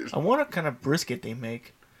 bet it did. I wonder what kind of brisket they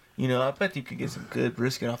make. You know, I bet you could get some good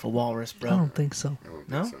brisket off a walrus, I bro. don't think so. I don't think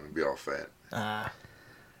No? so. It'd be all fat.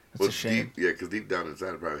 That's a shame. Because deep down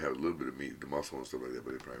inside, it probably have a little bit of meat, the muscle and stuff like that,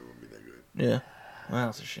 but it probably won't be that good. Yeah. Well,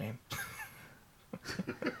 that's a shame.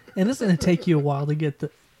 And it's gonna take you a while to get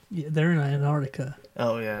Yeah, they're in Antarctica.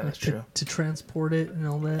 Oh yeah, that's true. To transport it and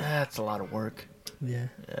all that. That's a lot of work. Yeah.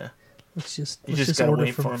 Yeah. Let's just gotta order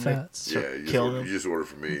wait from for 'em to- Fats. Yeah, you just order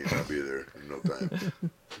for me, and I'll be there in no time.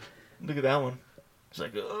 Look at that one. It's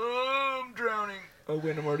like, oh, I'm drowning. Oh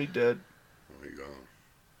wait, I'm already dead. There you go.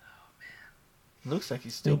 Looks like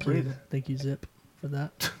he's still breathing. Thank you, Zip, for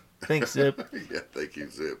that. Thanks, Zip. Yeah, thank you,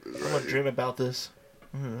 Zip. That's I'm right. gonna dream about this.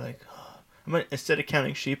 I'm gonna, instead of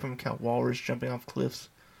counting sheep, I'm gonna count walrus jumping off cliffs.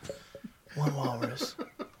 One walrus.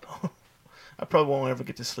 I probably won't ever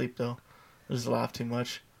get to sleep though. I just laugh too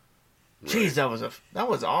much. Jeez, that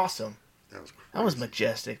was awesome. That was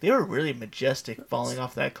majestic. They were really majestic falling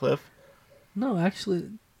off that cliff. No, actually,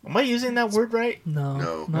 Am I using that word right?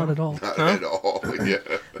 no, not at all. Not at all. Yeah.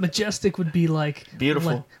 Majestic would be like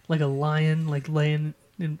Beautiful. like a lion, like laying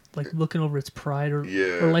in, like looking over its pride, or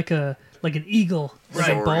Yeah. or like an eagle, like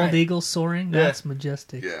a Right. bald eagle soaring. Yeah. That's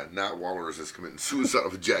majestic. Yeah, not walruses committing suicide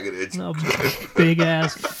off a jagged edge. No, big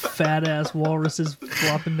ass, fat ass walruses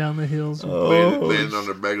flopping down the hills. Landing on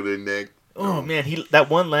the back of their neck. Oh man, that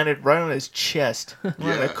one landed right on his chest. Right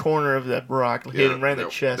on the corner of that rock, hit him right in the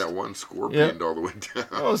chest. That one scorpion all the way down.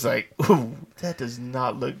 I was like, ooh, that does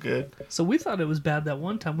not look good. So we thought it was bad that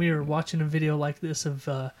one time we were watching a video like this of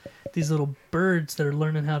these little birds that are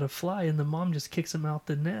learning how to fly, and the mom just kicks them out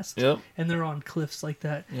the nest. Yep. And they're on cliffs like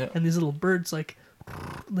that. Yep. And these little birds, like,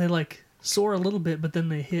 they like soar a little bit, but then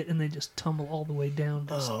they hit and they just tumble all the way down.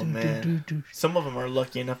 Just Oh man, some of them are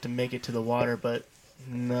lucky enough to make it to the water, but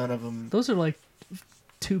none of them. Those are like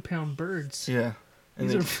 2-pound birds. Yeah. And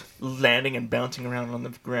These they're landing and bouncing around on the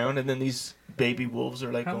ground, and then these baby wolves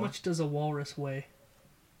are like, How much does a walrus weigh?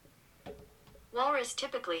 Walrus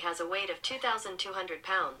typically has a weight of 2,200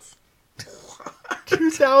 pounds.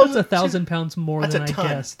 2,000? That's 1,000 pounds more That's than a I ton.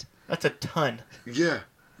 guessed. That's a ton. Yeah.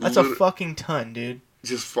 That's a fucking ton, dude.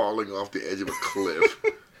 Just falling off the edge of a cliff.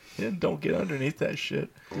 Yeah, don't get underneath that shit.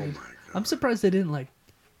 Oh my god. I'm surprised they didn't like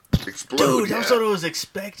Explode. Dude, yeah. that's what I was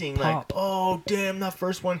expecting. Like, Pop. oh damn, that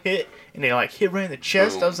first one hit, and they like hit right in the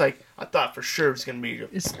chest. Boom. I was like, I thought for sure it was gonna be.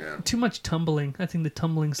 it's Yeah. too much tumbling. I think the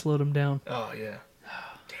tumbling slowed him down. Oh yeah.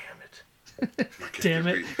 Damn it. Why can't Damn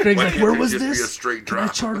it it. be- Greg's why like, can't where it was just be a this? straight Can I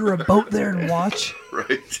drop? charter a boat there and watch?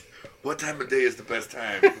 Right. What time of day is the best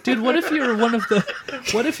time? Dude, what if you're one of the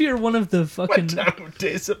fucking What time of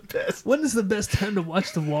day is the best? when is the best time to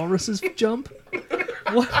watch the walruses jump?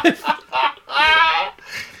 What if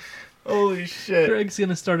Holy shit. Greg's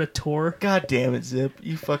gonna start a tour? God damn it, Zip.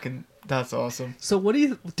 You fucking. That's awesome. So what do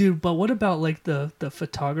you, dude? But what about like the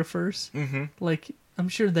photographers? Mm-hmm. Like, I'm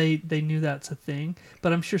sure they knew that's a thing,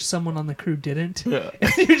 but I'm sure someone on the crew didn't. Yeah.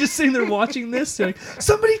 And you're just sitting there watching this, you're like,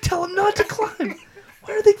 somebody tell them not to climb.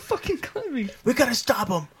 Why are they fucking climbing? We gotta stop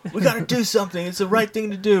them. We gotta do something. It's the right thing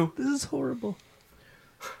to do. This is horrible.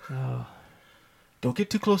 Oh, Don't get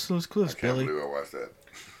too close to those cliffs, I can't Billy. believe I watched that.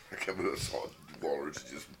 I can't believe I saw walrus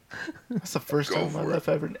just. That's the first Go time in my for it. life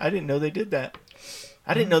I ever. I didn't know they did that.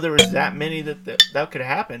 I didn't know there was that many that could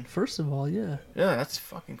happen. first of all, yeah. Yeah, that's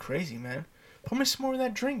fucking crazy, man. Pour me some more of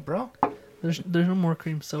that drink, bro. There's no more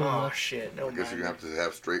cream soda Oh left. shit, no. I guess you're gonna have to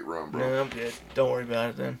have straight rum, bro. No, I'm good. Don't worry about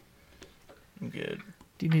it then. I'm good.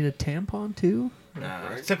 Do you need a tampon too? Nah,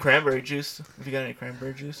 Right. some cranberry juice. If you got any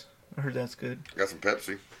cranberry juice, I heard that's good. Got some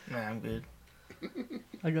Pepsi. Nah, I'm good.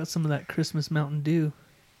 I got some of that Christmas Mountain Dew.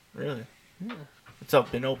 Really? Yeah. It's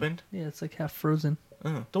up, been opened. Yeah, it's like half frozen.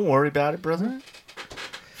 Oh, don't worry about it, brother. Alright.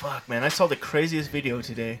 Fuck, man. I saw the craziest video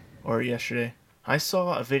today, or yesterday. I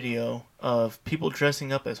saw a video of people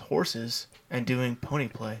dressing up as horses and doing pony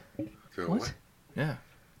play. So What? Yeah,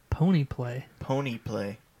 Pony play. pony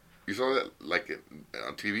play. You saw that like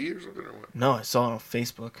on TV or something or what? No, I saw it on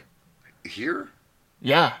Facebook. Here?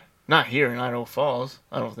 Yeah, not here in Idaho Falls,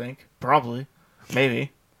 I don't think. Probably.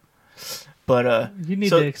 Maybe. But, You need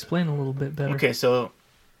so- to explain a little bit better. Okay, so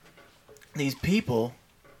these people,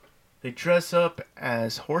 they dress up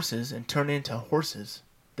as horses and turn into horses.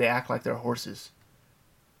 They act like they're horses.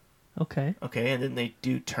 Okay. Okay, and then they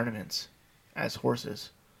do tournaments as horses.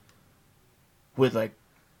 With, like,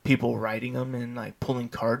 people riding them and, like, pulling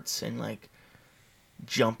carts and, like,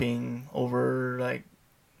 jumping over, like,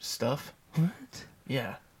 stuff. What?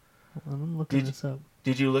 Yeah. Hold on, I'm looking Did- this up.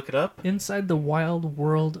 Did you look it up? Inside the wild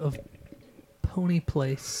world of pony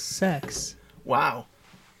play sex. Wow.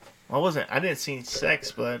 I didn't see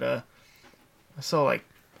sex, but I saw like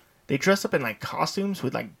they dress up in like costumes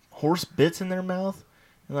with like horse bits in their mouth,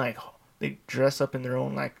 and like they dress up in their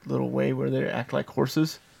own like little way where they act like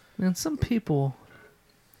horses. Man, some people,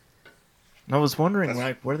 And I was wondering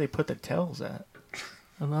like where they put the tails at.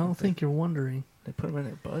 and I don't think you're wondering, They put them in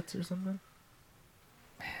their butts or something.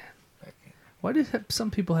 why do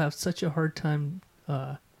some people have such a hard time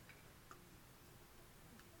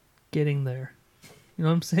getting there. You know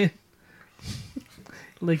what I'm saying?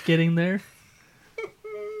 Like getting there.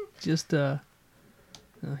 Just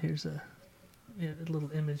here's a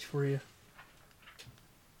little image for you.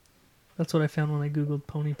 That's what I found when I googled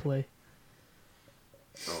pony play.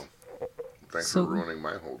 Oh, thanks for ruining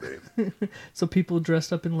my whole day. So people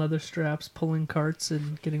dressed up in leather straps, pulling carts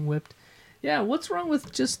and getting whipped. Yeah, what's wrong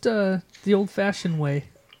with just the old-fashioned way?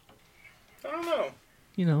 I don't know.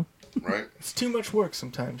 You know. Right? It's too much work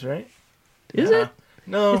sometimes, right? Is it?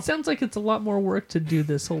 No. It sounds like it's a lot more work to do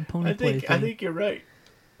this whole pony play thing. I think you're right.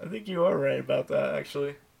 I think you are right about that,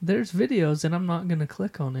 actually. There's videos, and I'm not going to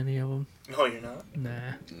click on any of them. No, you're not?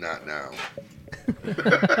 Nah. Not now.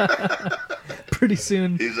 Pretty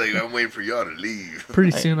soon. He's like, I'm waiting for y'all to leave. Pretty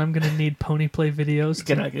soon, I'm going to need pony play videos. He's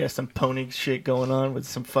going to get some pony shit going on with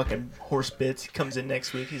some fucking horse bits. He comes in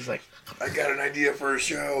next week. He's like, I got an idea for a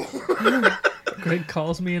show. Greg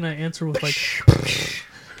calls me, and I answer with like...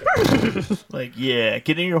 like, yeah,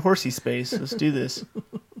 get in your horsey space. Let's do this.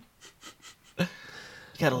 You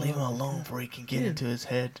gotta leave him alone before he can get into his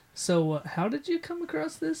head. So, how did you come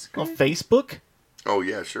across this, Greg? On Facebook? Oh,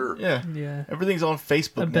 yeah, sure. Yeah. Yeah. Everything's on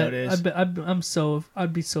Facebook nowadays.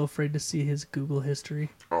 I'd be so afraid to see his Google history.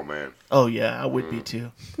 Oh, man. Oh, yeah, I would be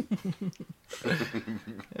too.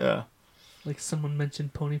 Yeah. Like someone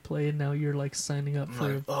mentioned pony play, and now you're like signing up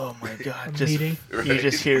for oh my god, a meeting. You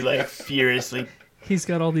just hear like furiously. He's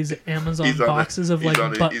got all these Amazon boxes of like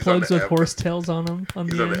butt plugs with horsetails on them.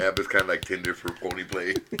 He's on the app. It's kind of like Tinder for pony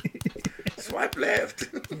play. Swipe left.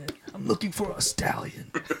 Yeah. I'm looking for a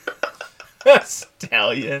stallion. A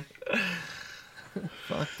stallion.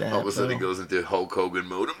 Fuck that. All of a sudden he goes into Hulk Hogan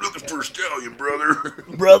mode. I'm looking for a stallion, brother.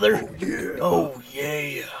 Brother? Oh, yeah. Oh,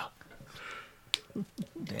 yeah.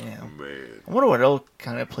 Damn. Man. I wonder what other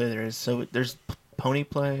kind of play there is. So there's pony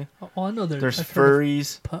play. Oh, I know there's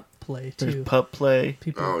furries. Pup play too. There's pup play.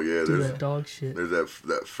 People do that dog shit. There's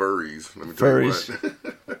that furries. Let me tell you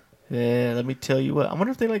what. Yeah, let me tell you what. I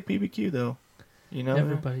wonder if they like BBQ though. You know,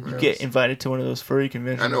 everybody does. You get invited to one of those furry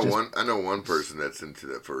conventions. I know one person that's into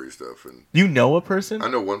that furry stuff, and you know a person. I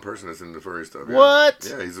know one person that's into furry stuff. Yeah. What?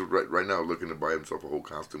 Yeah, he's right now looking to buy himself a whole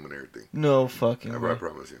costume and everything. No fucking way. I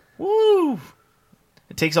promise you. Woo!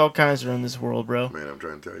 It takes all kinds to run this world, bro. Man, I'm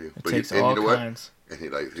trying to tell you. It takes all kinds. And he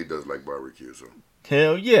does like barbecue, so.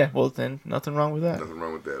 Hell yeah! Well then, nothing wrong with that. Nothing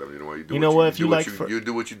wrong with that. I mean, you know what? If you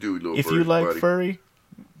do what you do, little. If you like furry,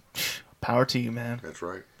 power to you, man. That's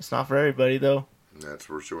right. It's not for everybody though. That's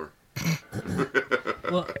for sure.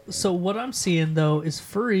 Well, so what I'm seeing though is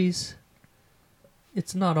furries.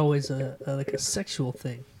 It's not always a sexual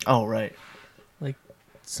thing. Oh right. Like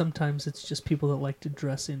sometimes it's just people that like to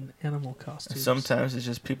dress in animal costumes. Sometimes it's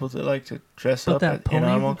just people that like to dress up in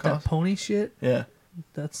animal costumes. That pony shit. Yeah.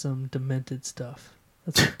 That's some demented stuff.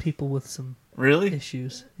 That's like people with some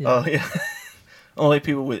issues. Yeah. Oh yeah. Only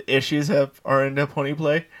people with issues are into pony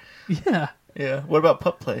play. Yeah. Yeah. What about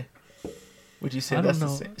pup play? Would you say that's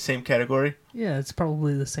the same category? Yeah, it's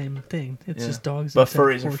probably the same thing. It's just dogs. But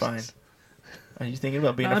furries are fine. Are you thinking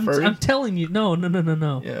about being a furry? I'm telling you, no.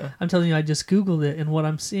 Yeah. I'm telling you, I just Googled it, and what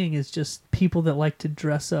I'm seeing is just people that like to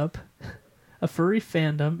dress up. A furry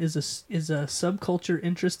fandom is a subculture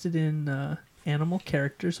interested in animal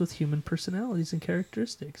characters with human personalities and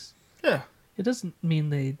characteristics. Yeah. It doesn't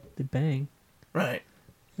mean they bang. Right.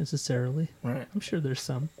 Necessarily. Right. I'm sure there's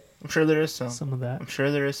some. I'm sure there is some. Some of that. I'm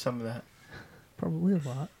sure there is some of that. Probably a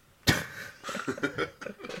lot.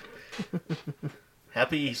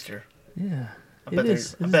 Happy Easter. Yeah. I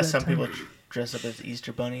bet some people dress up as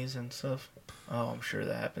Easter bunnies and stuff. Oh, I'm sure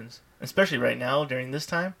that happens. Especially right now during this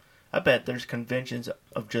time. I bet there's conventions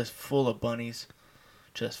of just full of bunnies.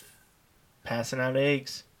 Just passing out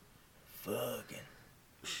eggs. Fucking.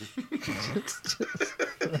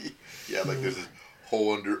 Yeah, like there's this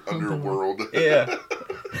whole underworld. Yeah.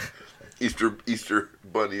 Easter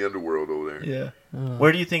bunny underworld over there. Yeah.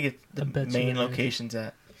 Where do you think the main location's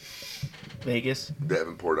at? Vegas?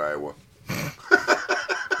 Davenport, Iowa.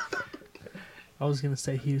 I was going to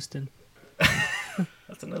say Houston.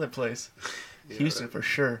 That's another place. Yeah, Houston for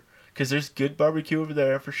sure. Because there's good barbecue over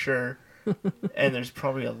there for sure. And there's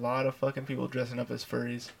probably a lot of fucking people dressing up as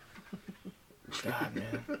furries. God,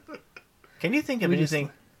 man. Can you think of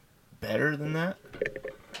anything better than that?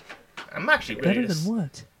 I'm actually ready Better than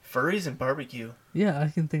what? Furries and barbecue. Yeah, I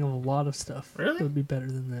can think of a lot of stuff. Really? That would be better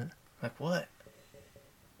than that. Like what?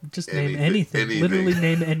 Just name anything. Literally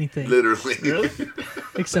name anything. Literally. Really?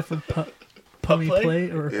 Except for pony play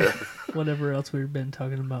or whatever else we've been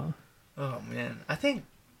talking about. Oh, man. I think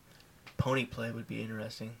pony play would be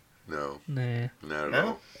interesting. No. Nah. Not at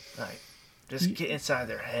all. Like, just get inside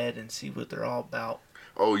their head and see what they're all about.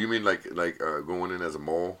 Oh, you mean like going in as a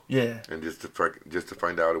mole? Yeah. And just to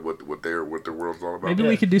find out what their world's all about. Maybe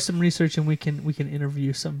we could do some research and we can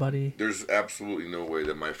interview somebody. There's absolutely no way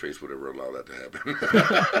that my face would ever allow that to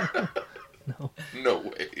happen. No. No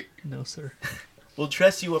way. No, sir. We'll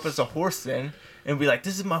dress you up as a horse then, and be like,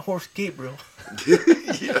 "This is my horse, Gabriel."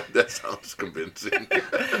 Yeah, that sounds convincing.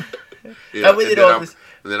 Yeah,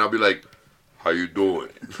 And then I'll be like, "How you doing?"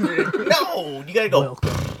 No, you gotta go.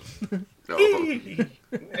 Welcome. No,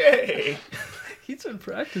 Hey, He's been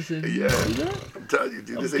practicing. yeah, I'm telling you,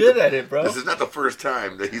 dude. I'm This good at it, bro. This is not the first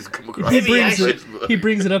time that he's come across. He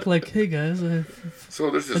brings it up like, "Hey guys,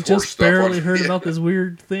 So there's this I horse just stuff barely on, heard yeah. about this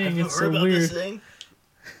weird thing. Have you It's heard so about weird." this thing?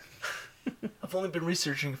 I've only been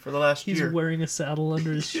researching for the last He's year. wearing a saddle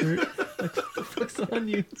under his shirt. Like, what the fuck's on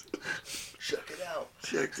you? Check it out.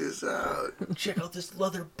 Check this out. Check out this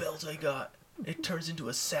leather belt I got. It turns into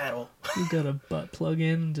a saddle You got a butt plug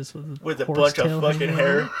in just with with a horse bunch of tail fucking hanging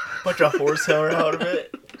hair, out. bunch of horse hair out of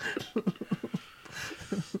it.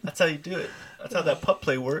 That's how you do it. That's how that pup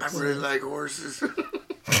play works. I really like horses.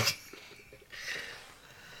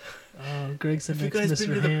 Oh, Greg's the Have you next guys been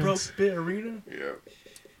Mr. to the Hands. Broke Bit Arena? Yeah.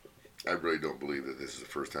 I really don't believe that this is the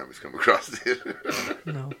first time he's come across it.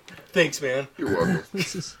 No, Thanks, man. You're welcome.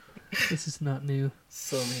 this is not new.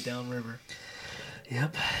 Slow me down, river.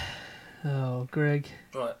 Yep. Oh, Greg,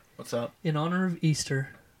 What? What's up? in honor of Easter,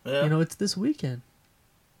 Yeah. you know, it's this weekend.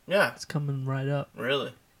 Yeah. It's coming right up.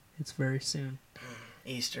 Really? It's very soon.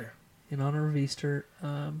 Easter. In honor of Easter,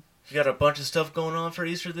 You got a bunch of stuff going on for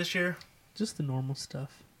Easter this year? just the normal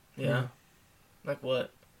stuff. Yeah. Like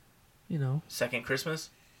what? You know, Second Christmas?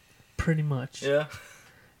 pretty much. Yeah.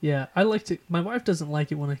 Yeah, I like to. My wife doesn't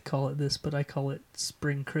like it when I call it this, but I call it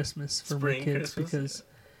spring Christmas for Spring my kids Christmas?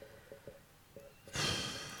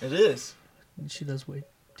 because It is. she does way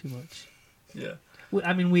too much. Yeah.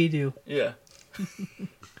 I mean, we do. Yeah.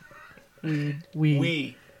 We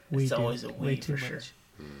We. we It's do always a we way too for sure. much.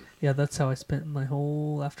 Yeah, that's how I spent my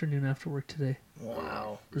whole afternoon after work today,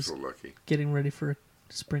 Wow. You're so lucky. getting ready for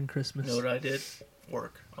spring Christmas. You know what I did?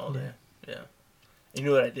 Work all day. Yeah. Yeah. You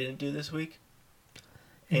know what I didn't do this week?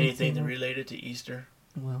 Anything that else? related to Easter.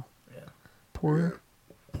 Well, Yeah. poor.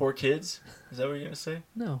 Poor kids? Is that what you're going to say?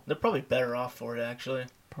 No, They're probably better off for it, actually.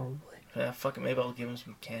 probably. Yeah, fuck it. Maybe I'll give them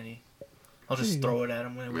some candy. I'll There just you throw it at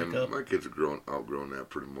them when they wake Man, up. my kids are outgrown that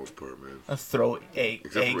for the most part, man. I'll throw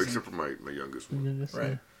eggs. Except for my youngest I'm one. gonna say,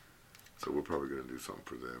 Right. So we're probably going to do something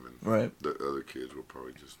for them. And Right. the other kids will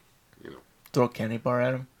probably just, Throw a candy bar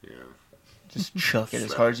at them. yeah. Just chuck it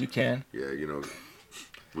as hard as you can. Yeah,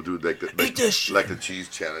 we'll do like Eat this shit. like the cheese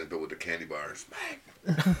challenge, but with the candy bars.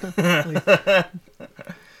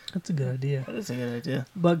 That's a good idea. That is a good idea.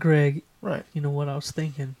 But Greg, Right. you know what I was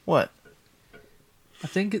thinking? What? I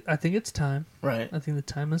think it's time. Right. I think the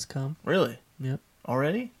time has come. Really? Yep.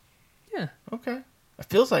 Already? Yeah. Okay. It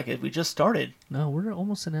feels like it. We just started. No, we're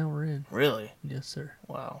almost an hour in. Really? Yes, sir.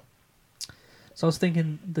 Wow. So I was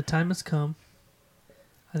thinking the time has come.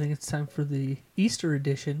 I think it's time for the Easter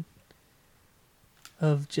edition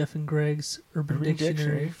of Jeff and Greg's Urban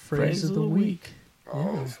Dictionary Phrase of the Week.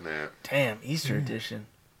 Oh, Yeah. snap. Damn, Easter edition.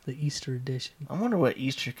 The Easter edition. I wonder what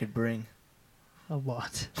Easter could bring. A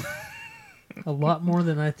lot. A lot more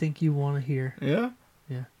than I think you want to hear. Yeah?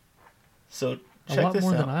 Yeah. So, A check lot this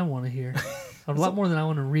more out. than I want to hear. A lot more than I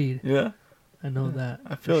want to read. Yeah? I know that.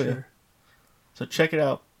 I for feel ya. sure. So check it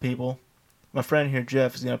out, people. My friend here,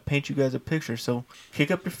 Jeff, is going to paint you guys a picture. So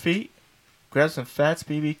kick up your feet, grab some Fats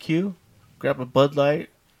BBQ, grab a Bud Light,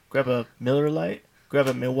 grab a Miller Lite, grab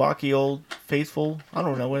a Milwaukee Old Faithful. I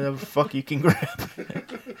don't know, whatever the fuck you can grab.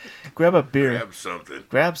 Grab a beer. Grab something.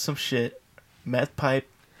 Grab some shit. Meth pipe,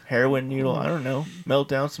 heroin needle, I don't know. Melt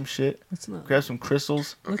down some shit. Let's not. Grab some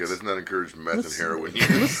crystals. Okay, let's not encourage meth and let's- heroin.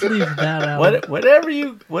 Let's leave that out. Whatever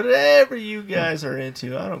you guys are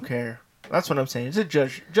into, I don't care. That's what I'm saying. It's a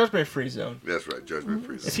judgment-free zone. That's right, judgment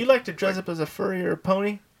free. If you like to dress up as a furry or a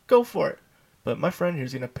pony, go for it. But my friend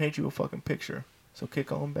here's gonna paint you a fucking picture. So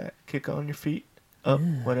kick on back, kick on your feet, up,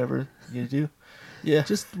 Yeah. whatever you do. Yeah,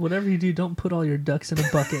 Just whatever you do, don't put all your ducks in a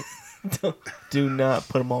bucket. do not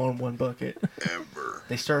put them all in one bucket. Ever.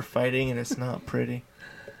 They start fighting and it's not pretty.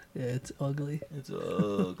 Yeah, it's ugly. It's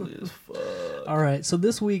ugly as fuck. All right, so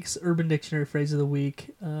this week's Urban Dictionary Phrase of the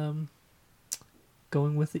Week,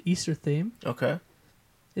 going with the Easter theme. Okay,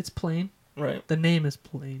 It's plain. right. The name is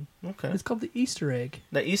plain. Okay. It's called the Easter egg.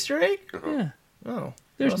 The Easter egg? Yeah. Oh,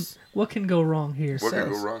 There's what can go wrong here. What could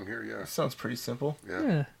go Sounds- wrong here? Yeah. that sounds pretty simple. Yeah.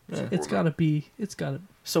 Yeah. Yeah. It's gotta be. It's gotta.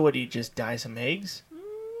 So what do you just dye some eggs?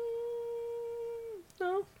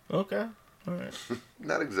 No. Okay, all right.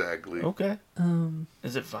 Not exactly. Okay. Um.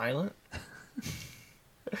 Is it violent?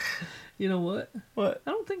 You know what? What?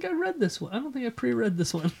 I don't think I read this one. I don't think I pre-read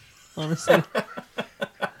this one, honestly.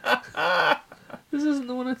 This isn't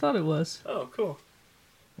the one I thought it was. Oh, cool.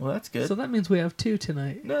 Well, that's good. So that means we have 2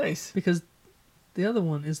 tonight. Nice. Because the other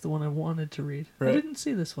one is the one I wanted to read. Right. I didn't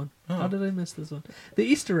see this one. Oh. How did I miss this one? The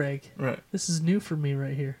Easter egg. Right. This is new for me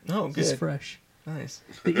right here. Oh, This is good. fresh. Nice.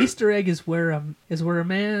 The Easter egg is where a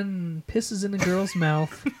man pisses in a girl's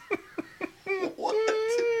mouth. What?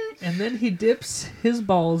 And then he dips his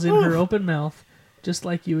balls in her open mouth, just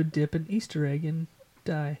like you would dip an Easter egg and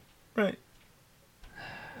die. Right.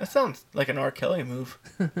 That sounds like an R. Kelly move.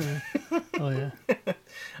 Oh, yeah.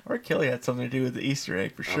 R. Kelly had something to do with the Easter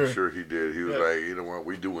egg for sure. I'm sure he did. He was like, you know what?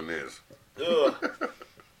 We doing this.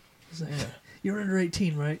 He's like, you're under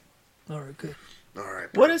 18, right? All right, good. All right.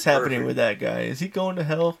 What is happening perfect. with that guy? Is he going to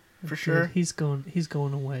hell for sure? He's going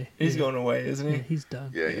away. He's going away, isn't he? Yeah, he's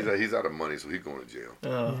done. Yeah, he's out of money, so he's going to jail.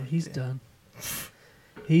 Oh, Yeah, he's done.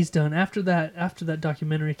 He's done. After that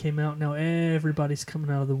documentary came out, now everybody's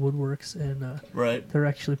coming out of the woodworks, and right. they're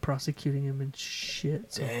actually prosecuting him and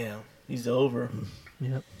shit. So, Damn, he's over.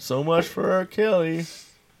 yep. So much for R. Kelly.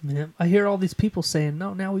 Yep. I hear all these people saying,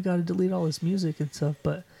 "No, now we got to delete all his music and stuff,"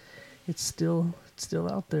 but it's still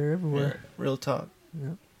out there everywhere. Yeah, real talk.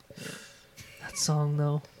 Yep. That song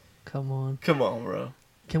though, come on. Come on, bro.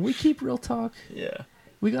 Can we keep real talk? Yeah.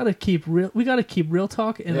 We gotta keep real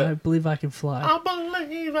talk, and Yeah. I believe I can fly. I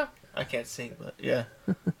believe I can't sing, but yeah,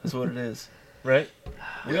 that's what it is, right?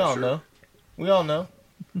 We all sure. know. We all know.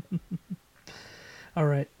 All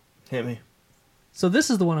right. Hit me. So this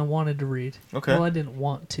is the one I wanted to read. Okay. Well, I didn't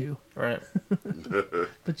want to, All right.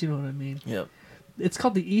 but you know what I mean. Yep. It's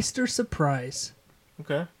called the Easter Surprise.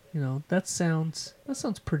 Okay. You know, that sounds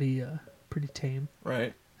pretty tame.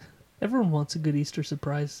 Right. Everyone wants a good Easter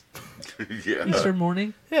surprise. Yeah. Easter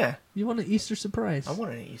morning, Yeah. you want an Easter surprise. I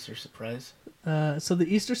want an Easter surprise. So the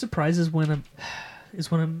Easter surprise is when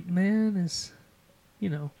a man is, you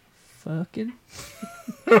know, fucking.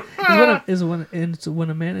 is when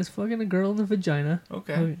a man is fucking a girl in the vagina.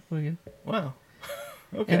 Okay. Fucking, Wow.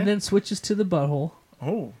 Okay. and then switches to the butthole.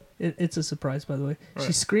 oh. It's a surprise, by the way. She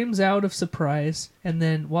Right. screams out of surprise, and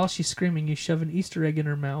then while she's screaming, you shove an Easter egg in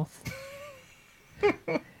her mouth.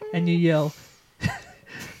 And you yell,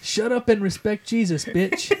 "Shut up and respect Jesus,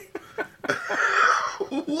 bitch."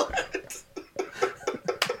 What?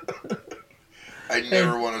 I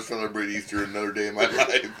never want to celebrate Easter another day in my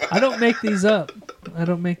life. I don't make these up.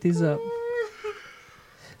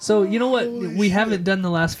 So, you know what we haven't done the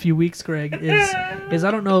last few weeks, Greg, is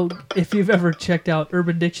I don't know if you've ever checked out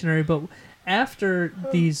Urban Dictionary, but after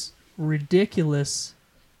these ridiculous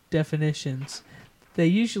definitions, they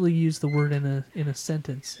usually use the word in a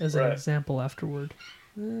sentence as an Right. example afterward.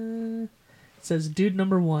 It says, dude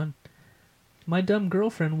number 1, my dumb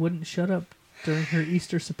girlfriend wouldn't shut up during her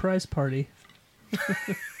Easter surprise party.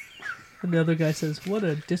 And the other guy says, what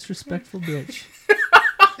a disrespectful bitch.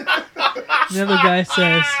 And the other guy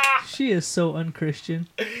says, she is so unchristian.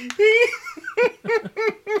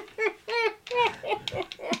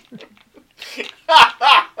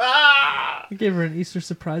 I gave her an Easter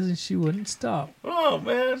surprise and she wouldn't stop. Oh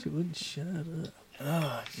man. She wouldn't shut up.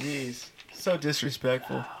 Oh jeez. So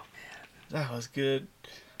disrespectful. Oh man. That was good.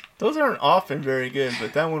 Those aren't often very good,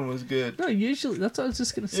 but that one was good. No, usually, that's what I was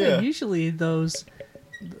just going to say. Yeah. Usually those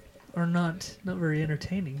are not very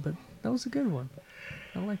entertaining, but that was a good one.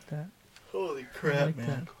 I like that. Holy crap, like man.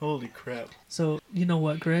 that. Holy crap. So, you know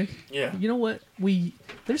what, Greg? Yeah. You know what?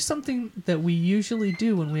 There's something that we usually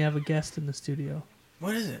do when we have a guest in the studio,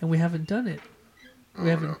 What is it? and we haven't done it. We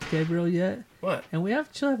haven't Gabriel yet, What? and we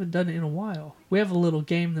actually haven't done it in a while. We have a little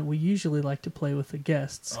game that we usually like to play with the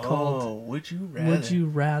guests called Would You Rather? Would You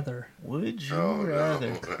Rather. Would you Oh, no.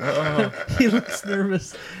 rather? He looks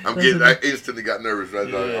nervous. I instantly got nervous. I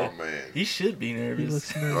thought, Yeah. oh man. He should be He nervous.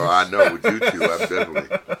 looks Oh, nervous. I know. With you two, I'm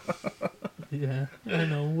definitely Yeah, I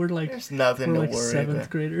know. We're like There's nothing we're to like worry 7th about.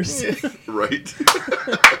 graders. right.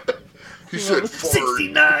 He said fart.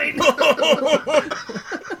 69.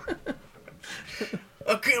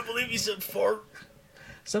 I can't believe you said fart.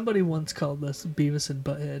 Somebody once called us Beavis and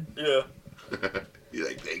Butthead. Yeah. He's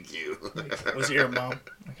like, thank you. Was it your mom?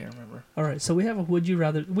 I can't remember. All right, so we have a would you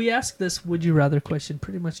rather. We ask this would you rather question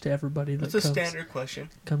pretty much to everybody that That's a standard question.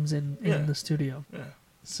 comes in Yeah. the studio. Yeah.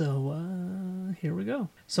 So here we go.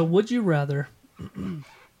 So would you rather?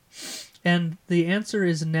 And the answer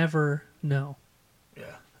is never no. Yeah.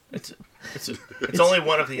 It's only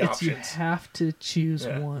one of the It's you options. have to choose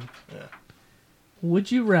Yeah. one. Yeah.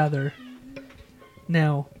 Would you rather?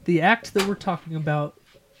 Now, the act that we're talking about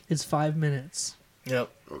is 5 minutes. Yep.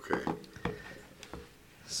 Okay.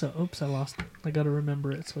 So, oops, I lost it. I got to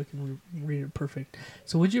remember it so I can read it perfect.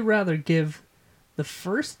 So, would you rather give the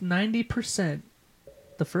first 90%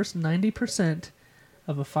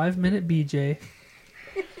 of a 5-minute BJ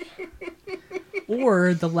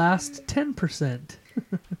or the last 10%?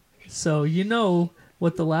 So, you know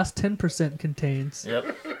what the last 10% contains.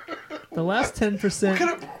 Yep. The last 10%.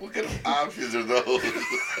 What kind of options are those?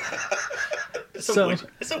 It's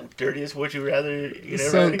the dirtiest would you rather you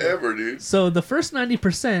ever, dude. So the first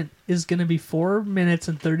 90% is going to be 4 minutes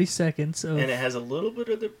and 30 seconds. And it has a little bit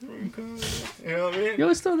of the... You know what I mean? You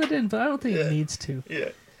always throw that in, but I don't think it needs to. Yeah.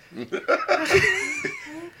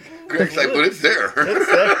 Greg's like, but it's there. It's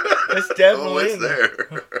there. It's definitely it's there.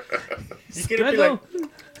 You're going to be like...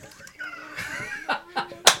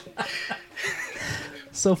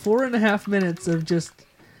 So 4.5 minutes of just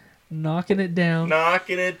knocking it down.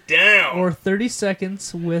 Knocking it down. Or 30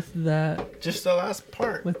 seconds with that. Just the last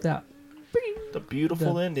part. With that. Bing, the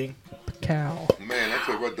beautiful ending. Cow. Man, I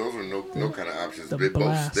tell you what, those are no kind of options. The They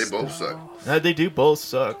both suck. They do both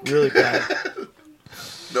suck really bad.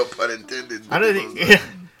 No pun intended. I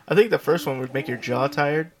think the first one would make your jaw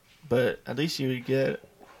tired, but at least you would get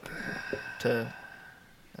to...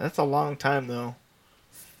 That's a long time, though.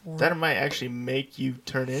 That might actually make you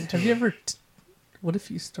turn into... Have you ever... What if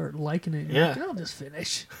you start liking it? Yeah. Like, I'll just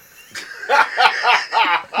finish.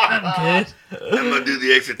 I'm good. I'm going to do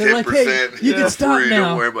the extra 10%. Like, hey, you can stop free. now.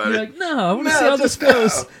 Don't worry about You're it. like, no, I want to see how this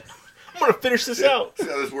goes. I'm going to finish this out. See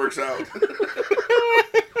how this works out.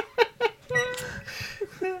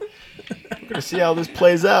 I'm going to see how this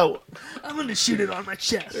plays out. I'm going to shoot it on my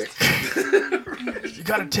chest. You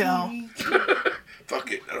got to tell.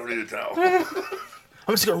 Fuck it. I don't need a towel.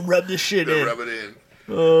 I'm just going to rub this shit in. Rub it in.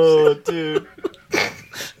 Oh, dude.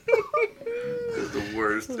 That's the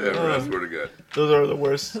worst ever, I swear to God. Those are the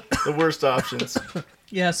worst options.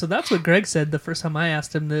 Yeah, so that's what Greg said the first time I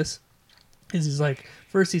asked him this. He's like,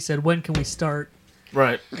 first he said, when can we start?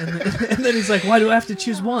 Right. And then he's like, why do I have to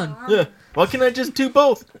choose one? Yeah. Why can't I just do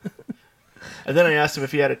both? And then I asked him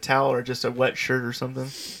if he had a towel or just a wet shirt or something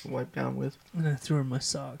to wipe down with. And I threw him my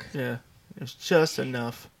sock. Yeah. It was just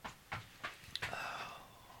enough.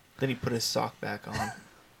 Then he put his sock back on.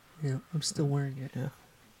 Yeah, I'm still wearing it. Yeah.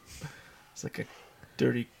 It's like a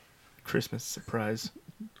dirty Christmas surprise.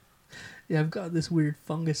 Yeah, I've got this weird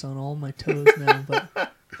fungus on all my toes now,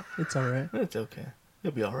 but it's alright. It's okay.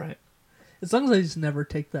 You'll be alright. As long as I just never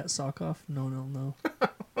take that sock off, no.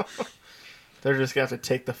 They're just going to have to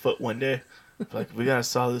take the foot one day. Like, we got to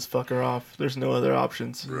saw this fucker off. There's no other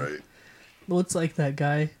options. Right. Well, it's like that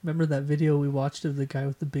guy. Remember that video we watched of the guy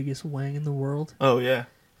with the biggest wang in the world? Oh, yeah.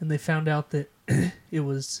 And they found out that it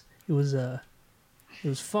was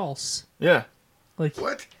false. Yeah. Like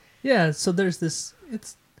what? Yeah, so there's this.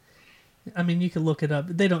 I mean, you can look it up.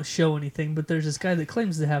 They don't show anything, but there's this guy that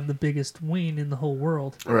claims to have the biggest ween in the whole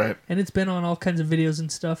world. Right. And it's been on all kinds of videos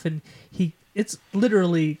and stuff, and it's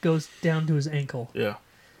literally goes down to his ankle. Yeah.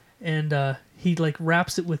 And he like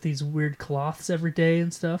wraps it with these weird cloths every day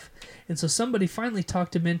and stuff. And so somebody finally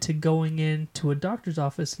talked him into going into a doctor's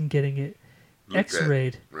office and getting it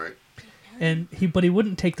X-rayed. Right. But he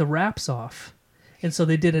wouldn't take the wraps off. And so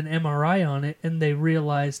they did an MRI on it, and they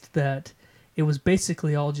realized that it was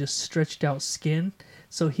basically all just stretched out skin.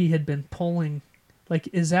 So he had been pulling, like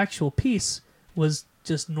his actual piece was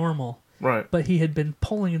just normal. Right. But he had been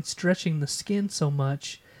pulling and stretching the skin so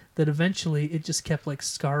much that eventually it just kept like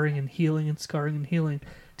scarring and healing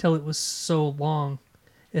till it was so long.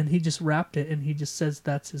 And he just wrapped it, and he just says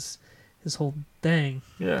that's his whole thing.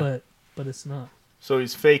 Yeah. But it's not. So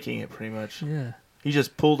he's faking it pretty much. Yeah. He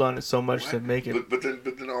just pulled on it so much to make it. But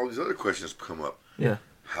then all these other questions come up. Yeah.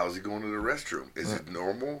 How's he going to the restroom? Is it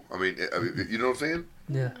normal? I mean, you know what I'm saying?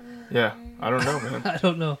 Yeah. Yeah. I don't know, man. I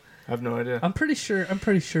don't know. I have no idea. I'm pretty sure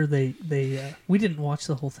they we didn't watch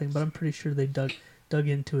the whole thing, but I'm pretty sure they dug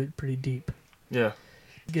into it pretty deep. Yeah.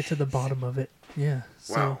 Get to the bottom of it. Yeah.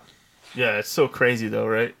 So, wow. Yeah, it's so crazy though,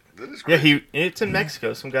 right? That is crazy. Yeah, it's in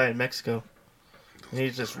Mexico. Some guy in Mexico. And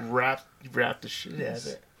he just wrapped the shit out of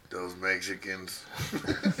it. Those Mexicans.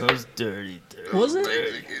 Those dirty. Was it?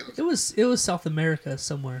 Mexicans. It was South America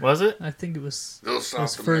somewhere. Was it? I think it was. Those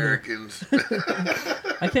South Americans.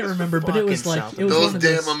 I can't remember, but it was like it was those one of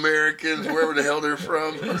damn those, Americans, wherever the hell they're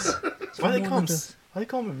from. Why they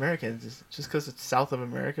call them Americans? Just because it's South of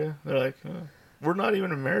America? They're like, we're not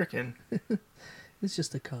even American. It's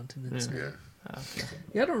just a continent. Yeah. Yeah.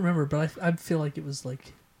 Yeah, I don't remember, but I feel like it was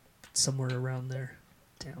like somewhere around there.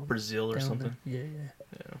 Down Brazil or down something. There.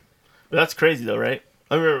 Yeah. But that's crazy though, right?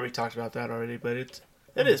 I remember we talked about that already, but it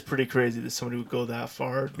is pretty crazy that somebody would go that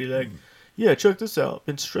far. It'd be like, yeah, check this out.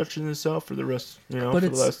 Been stretching this out for the rest, for the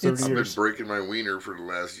last 30 years. I've been breaking my wiener for the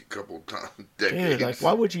last couple of decades. Dude, like,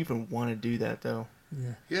 why would you even want to do that, though?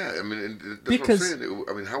 Yeah, I mean, that's because, what I'm saying.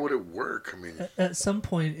 I mean, how would it work? I mean, at some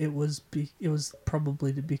point, it was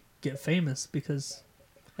probably to get famous because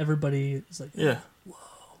everybody is like,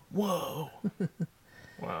 whoa,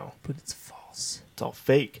 wow. But it's false. It's all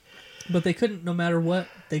fake. But they couldn't, no matter what,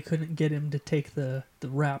 they couldn't get him to take the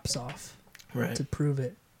wraps off to prove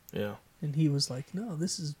it. Yeah. And he was like, no,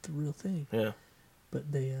 this is the real thing. Yeah.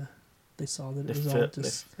 But they saw that it was all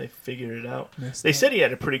just... They figured it out. They said he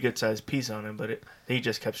had a pretty good sized piece on him, but he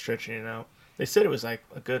just kept stretching it out. They said it was like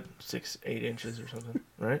a good 6-8 inches or something,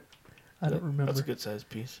 right? I don't remember. That's a good sized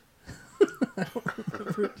piece. I don't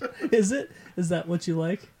remember. Is it? Is that what you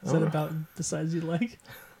like? Is that about the size you like?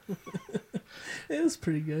 It was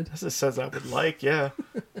pretty good. That's the size I would like, yeah.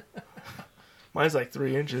 Mine's like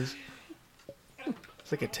 3 inches.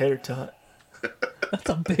 It's like a tater tot. That's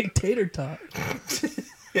a big tater tot.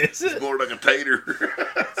 Is it? It's more like a tater.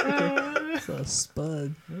 It's a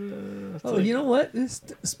spud. You know what?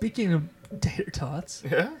 Speaking of tater tots.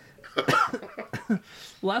 Yeah?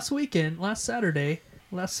 Last Saturday,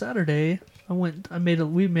 we made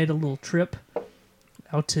a little trip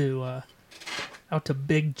out to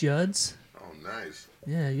Big Judd's. Oh, nice.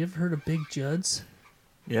 Yeah, you ever heard of Big Judd's?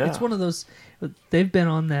 Yeah. It's one of those. They've been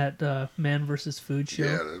on that Man vs. Food show.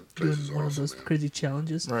 Yeah, that place is one awesome, of those man. crazy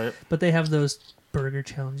challenges. Right. But they have those burger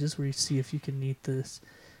challenges where you see if you can eat this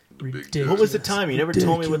ridiculous. What was the time? You never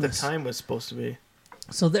told me what the time was supposed to be.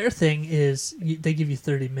 So their thing is they give you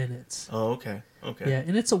 30 minutes. Oh, okay. Okay. Yeah,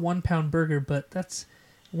 and it's a 1 pound burger, but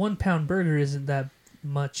 1 pound burger isn't that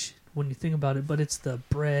much when you think about it, but it's the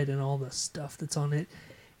bread and all the stuff that's on it.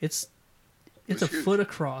 It's a foot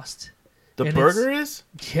across. The burger is?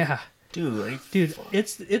 Yeah. Dude,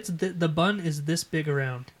 it's the bun is this big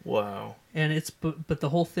around. Wow. And but the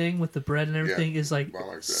whole thing with the bread and everything is like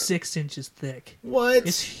 6 inches thick. What?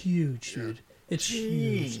 It's huge, dude. It's Jeez.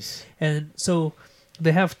 huge. And so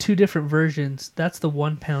they have 2 different versions. That's the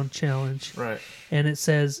 1 pound challenge. Right. And it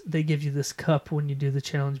says they give you this cup when you do the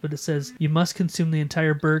challenge, but it says you must consume the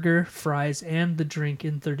entire burger, fries, and the drink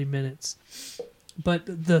in 30 minutes.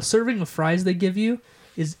 But the serving of fries they give you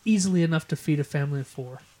is easily enough to feed a family of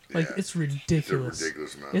 4. Like, it's ridiculous. It's a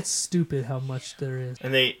ridiculous amount. It's stupid how much there is.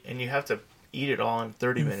 And you have to eat it all in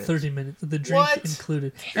 30 minutes. 30 minutes. The drink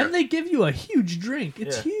included. Yeah. And they give you a huge drink.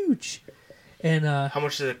 It's huge. And how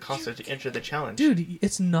much does it cost to enter the challenge? Dude,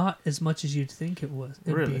 it's not as much as you'd think it was.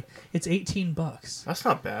 It'd really? Be. It's $18. That's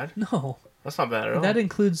not bad. No. That's not bad at all. That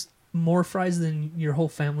includes more fries than your whole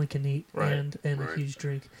family can eat and a huge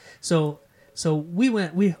drink. So we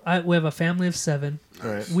went. We have a family of 7.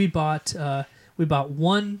 Right. We bought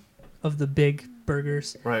 1 of the big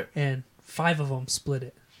burgers. Right. And 5 of them split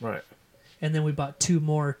it. Right. And then we bought 2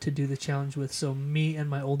 more to do the challenge with. So me and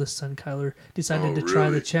my oldest son Kyler decided to try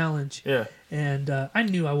the challenge. Yeah. And I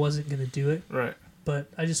knew I wasn't gonna do it. Right. But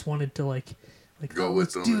I just wanted to like go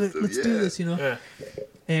with let's do it. Let's do this. Yeah.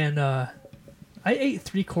 And I ate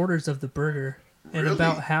 3/4 of the burger. And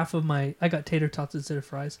about half of I got tater tots instead of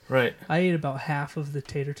fries. Right. I ate about half of the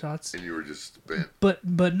tater tots. And you were just spent. But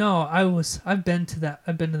no, I've been to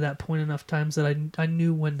that point enough times that I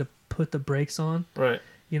knew when to put the brakes on. Right.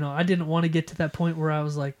 You know, I didn't want to get to that point where I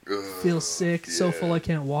was like, feel sick, so full I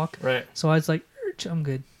can't walk. Right. So I was like, I'm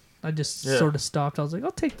good. I just sort of stopped. I was like,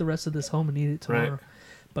 I'll take the rest of this home and eat it tomorrow. Right.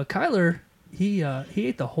 But Kyler, he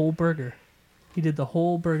ate the whole burger. He did the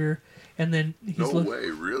whole burger. And then he's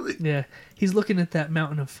really? Yeah, he's looking at that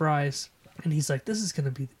mountain of fries, and he's like, "This is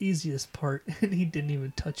gonna be the easiest part," and he didn't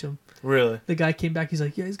even touch them. Really? The guy came back. He's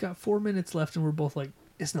like, "Yeah, he's got 4 minutes left," and we're both like,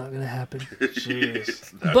 "It's not gonna happen."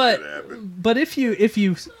 Jeez. But if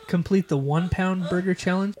you complete the 1 pound burger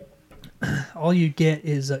challenge, all you get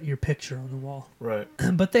is your picture on the wall. Right.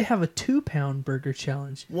 But they have a 2 pound burger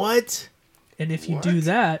challenge. What? And if you do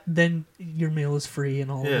that, then your meal is free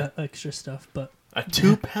and all of that extra stuff. But a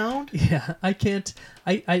 2 pound? Yeah, I can't.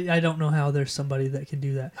 I don't know how there's somebody that can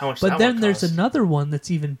do that. How much? But that then one there's cost? another one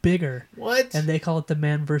that's even bigger. What? And they call it the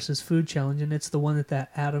Man versus Food Challenge, and it's the one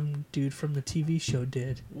that Adam dude from the TV show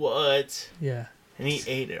did. What? Yeah. And he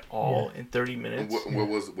ate it all in 30 minutes.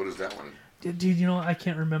 What is that one? Dude, you know, I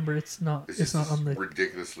can't remember. It's not on the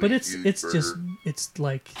ridiculously. But it's huge just burger. it's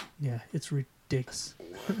like it's ridiculous.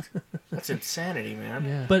 That's insanity, man.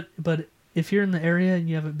 Yeah. But if you're in the area and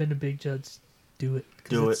you haven't been to Big Judd's, do it.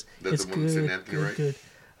 Do it. It's the one that's good. in Anthony, right? Good.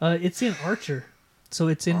 It's in Archer, so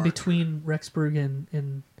it's in between Rexburg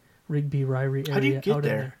and Rigby Ryrie area. How do you get out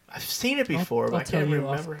there? In there. I've seen it before, but I tell can't you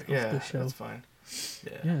remember. off Yeah, the show. that's fine.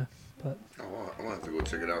 Yeah, but I'm gonna have to go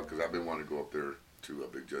check it out because I've been wanting to go up there. two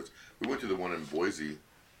big jets. We went to the one in Boise.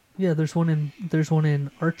 Yeah, there's one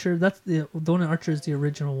in Archer. That's the one in Archer is the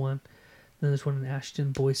original one. Then there's one in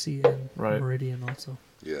Ashton, Boise, and Meridian also.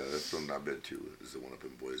 Yeah, that's one I've been to. Is the one up in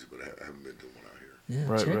Boise, but I haven't been to one out here.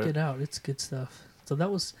 Yeah, check it out. It's good stuff. So that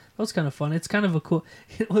was kind of fun. It's kind of a cool.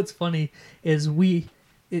 What's funny is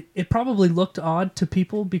it probably looked odd to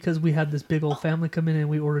people because we had this big old family come in and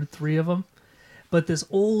we ordered 3 of them. But this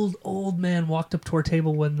old man walked up to our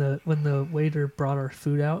table when the waiter brought our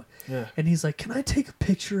food out. Yeah. And he's like, "Can I take a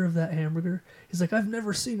picture of that hamburger?" He's like, "I've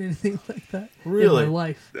never seen anything like that really? in my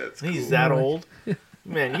life." That's cool. He's that old?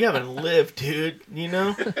 Man, you haven't lived, dude. You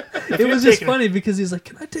know? It was just funny because he's like,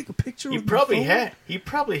 "Can I take a picture He with probably my phone?" He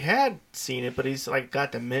probably had seen it, but he's like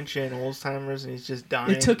got dementia and Alzheimer's and he's just dying.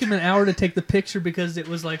 It took him an hour to take the picture because it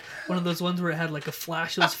was like one of those ones where it had like a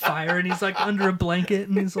flashless fire and he's like under a blanket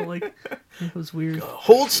and he's all like, it was weird.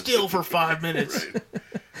 Hold still for 5 minutes.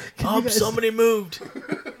 Right. Somebody moved.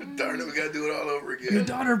 Darn it, we gotta do it all over again. Your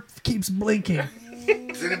daughter keeps blinking.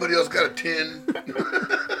 Does anybody else got a 10?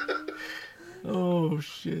 Oh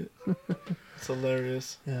shit. It's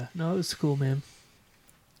hilarious. Yeah, no, it was cool, man.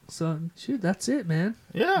 So, shoot, that's it, man.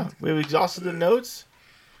 Yeah, we've exhausted the notes.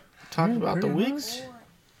 Talked about the pretty weeks.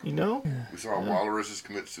 You know? Yeah. We saw walruses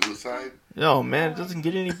commit suicide. Oh man, it doesn't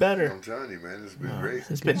get any better. I'm telling you, man, it's been great.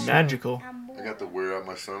 It's been magical. I got to wear out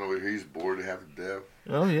my son over here. He's bored to half to death.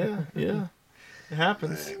 Oh yeah. It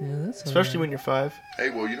happens. Yeah, that's Especially all when you're 5. Hey,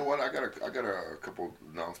 well, you know what? I got a couple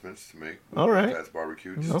announcements to make. All right. Fast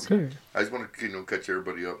Barbecue. right. Okay. I just want to catch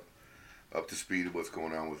everybody up to speed of what's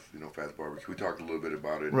going on with Fast Barbecue. We talked a little bit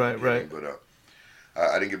about it. Right. But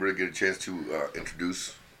I didn't really get a chance to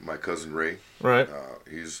introduce my cousin Ray. Right.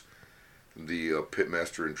 He's the pit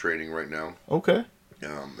master in training right now. Okay.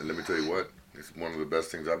 And let me tell you what, it's one of the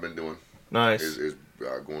best things I've been doing. Nice. Is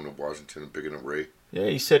going to Washington and picking up Ray. Yeah,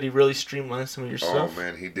 you said he really streamlined some of your stuff. Oh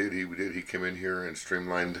man, he did. He came in here and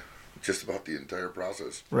streamlined just about the entire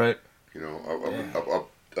process. Right.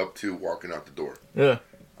 Up to walking out the door. Yeah.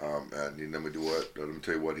 And let me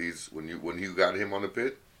tell you what. When you got him on the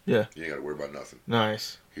pit. Yeah. You ain't got to worry about nothing.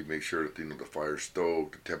 Nice. He makes sure that the fire's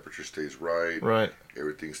stoked, the temperature stays right. Right.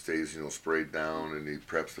 Everything stays sprayed down, and he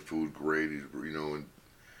preps the food great. He's and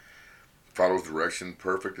follows direction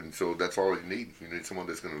perfect, and so that's all you need. You need someone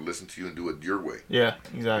that's going to listen to you and do it your way. Yeah,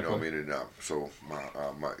 exactly. You know what I mean? And so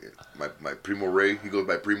my Primo Ray, he goes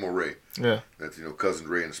by Primo Ray. Yeah. That's cousin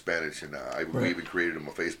Ray in Spanish, and we even created him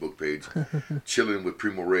a Facebook page, chilling with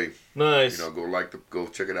Primo Ray. Nice. Go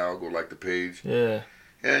check it out. Go like the page. Yeah.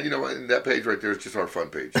 And and that page right there is just our fun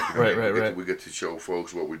page. Right. We get to show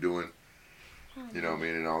folks what we're doing. You know what I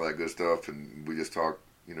mean, and all that good stuff, and we just talk.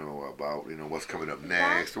 About what's coming up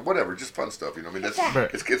next or whatever, just fun stuff. I mean, that's right.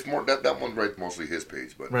 It's more that one right mostly his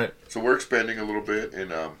page, but right. So we're expanding a little bit,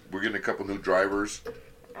 and we're getting a couple new drivers.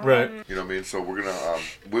 Right. You know what I mean? So we're gonna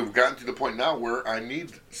we've gotten to the point now where I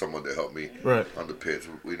need someone to help me on the pits.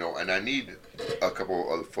 And I need a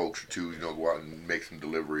couple other folks to go out and make some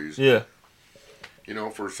deliveries. Yeah.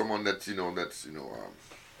 For someone that's in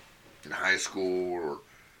high school or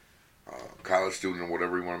college student or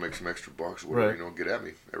whatever, you want to make some extra bucks or whatever, right. Get at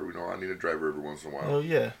me. I need a driver every once in a while. Oh,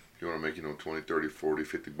 yeah. You want to make, 20, 30, 40,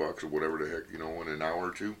 50 bucks or whatever the heck, in an hour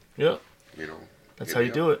or two. Yeah. That's how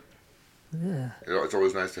you do it. Yeah. It's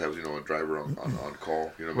always nice to have, a driver on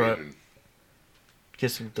call, you know what I mean? And,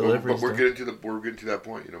 get some deliveries. But we're getting to that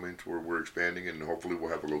point, to where we're expanding, and hopefully we'll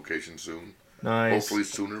have a location soon. Nice. Hopefully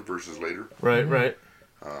sooner versus later. Right, right.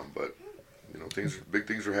 But, big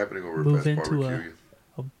things are happening over Move at Fast into Barbecue.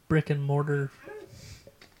 a brick and mortar.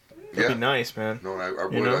 That'd be nice, man. No, I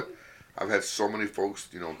would. I've had so many folks,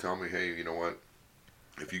 tell me, hey, you know what?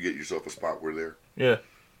 If you get yourself a spot, we're there. Yeah.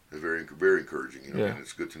 It's very, very encouraging. Yeah. And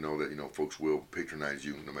it's good to know that folks will patronize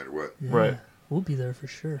you no matter what. Yeah, right. We'll be there for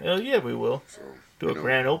sure. Hell yeah, we will. So do a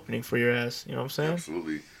grand opening for your ass. You know what I'm saying?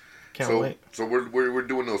 Absolutely. Can't wait. So we're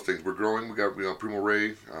doing those things. We're growing. We got Primo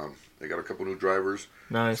Ray. They got a couple new drivers.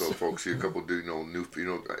 Nice. So folks see a couple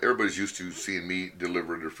new. Everybody's used to seeing me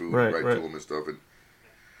deliver their food right to them and stuff. And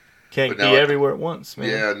can't be everywhere at once, man.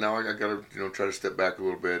 Yeah. Now I gotta try to step back a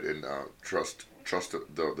little bit and trust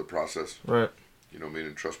the process. Right. You know what I mean?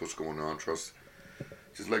 And trust what's going on.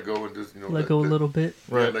 Just let go and just let go a little bit.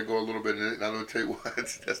 Right. Yeah, let go a little bit. And I'm gonna tell you what,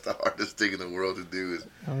 that's the hardest thing in the world to do is.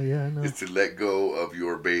 Oh yeah, I know. Is to let go of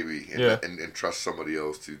your baby and trust somebody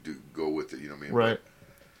else to go with it. You know what I mean? Right.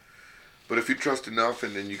 But if you trust enough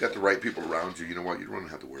and then you got the right people around you, you know what? You don't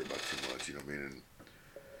have to worry about too much. You know what I mean?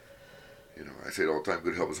 And I say it all the time.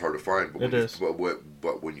 Good help is hard to find. But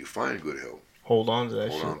but when you find good help, hold on to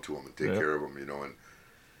that. Hold on to them and take care of them. And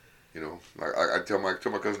I tell my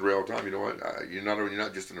cousin Ray all the time. You know what? You're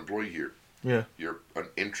not just an employee here. Yeah. You're an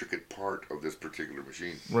intricate part of this particular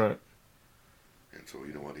machine. Right. And so,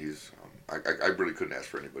 you know what, I really couldn't ask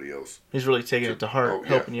for anybody else. He's really taking it to heart,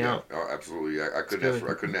 helping you out. Oh, absolutely. I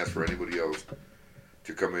couldn't ask for anybody else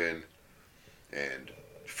to come in. And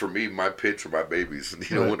for me, my pits are my babies.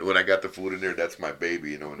 You know, when I got the food in there, that's my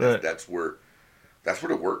baby. You know, and that's where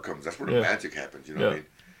the work comes. That's where the magic happens. You know what I mean?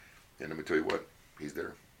 And let me tell you what, he's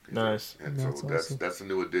there. Nice. And so that's a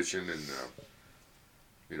new addition, and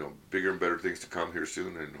you know, bigger and better things to come here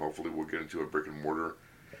soon, and hopefully we'll get into a brick and mortar.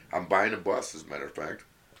 I'm buying a bus, as a matter of fact.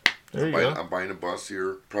 I'm buying a bus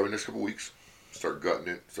here probably next couple weeks. Start gutting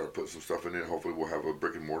it, start putting some stuff in it. Hopefully we'll have a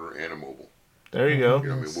brick and mortar and a mobile. There you go. You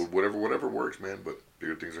know what I mean? Whatever works, man. But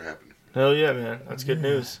bigger things are happening. Hell yeah, man. That's good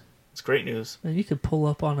news. It's great news. Man, you could pull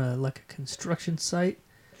up on a construction site.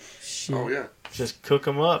 Shit. Oh yeah. Just cook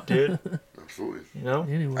them up, dude. Absolutely. You know.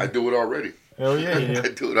 Anyway. I do it already. Hell yeah, you do. I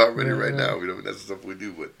do it already right now. You know, that's the stuff we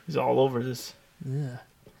do. But he's all over this. Yeah.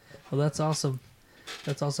 Well, that's awesome.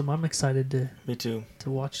 That's awesome. I'm excited to. Me too. To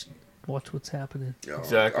watch what's happening. Yeah,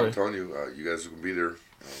 exactly. I'm telling you, you guys will be there.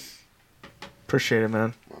 Appreciate it,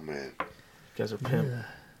 man. Oh man. You guys are pimp. Yeah.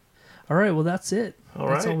 All right. Well, that's it.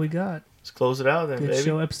 That's all we got. Let's close it out then, Good baby.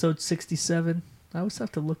 show, episode 67. I always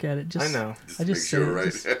have to look at it. I know. I just say sure,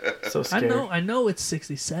 right? So scared. I know it's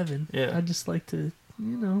 67. Yeah. I just like to,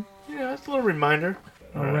 you know. Yeah, it's a little reminder.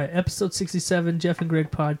 All right. Episode 67, Jeff and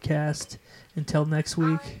Greg podcast. Until next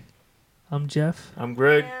week, I'm Jeff. I'm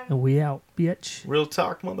Greg. And we out, bitch. Real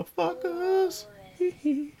talk, motherfuckers.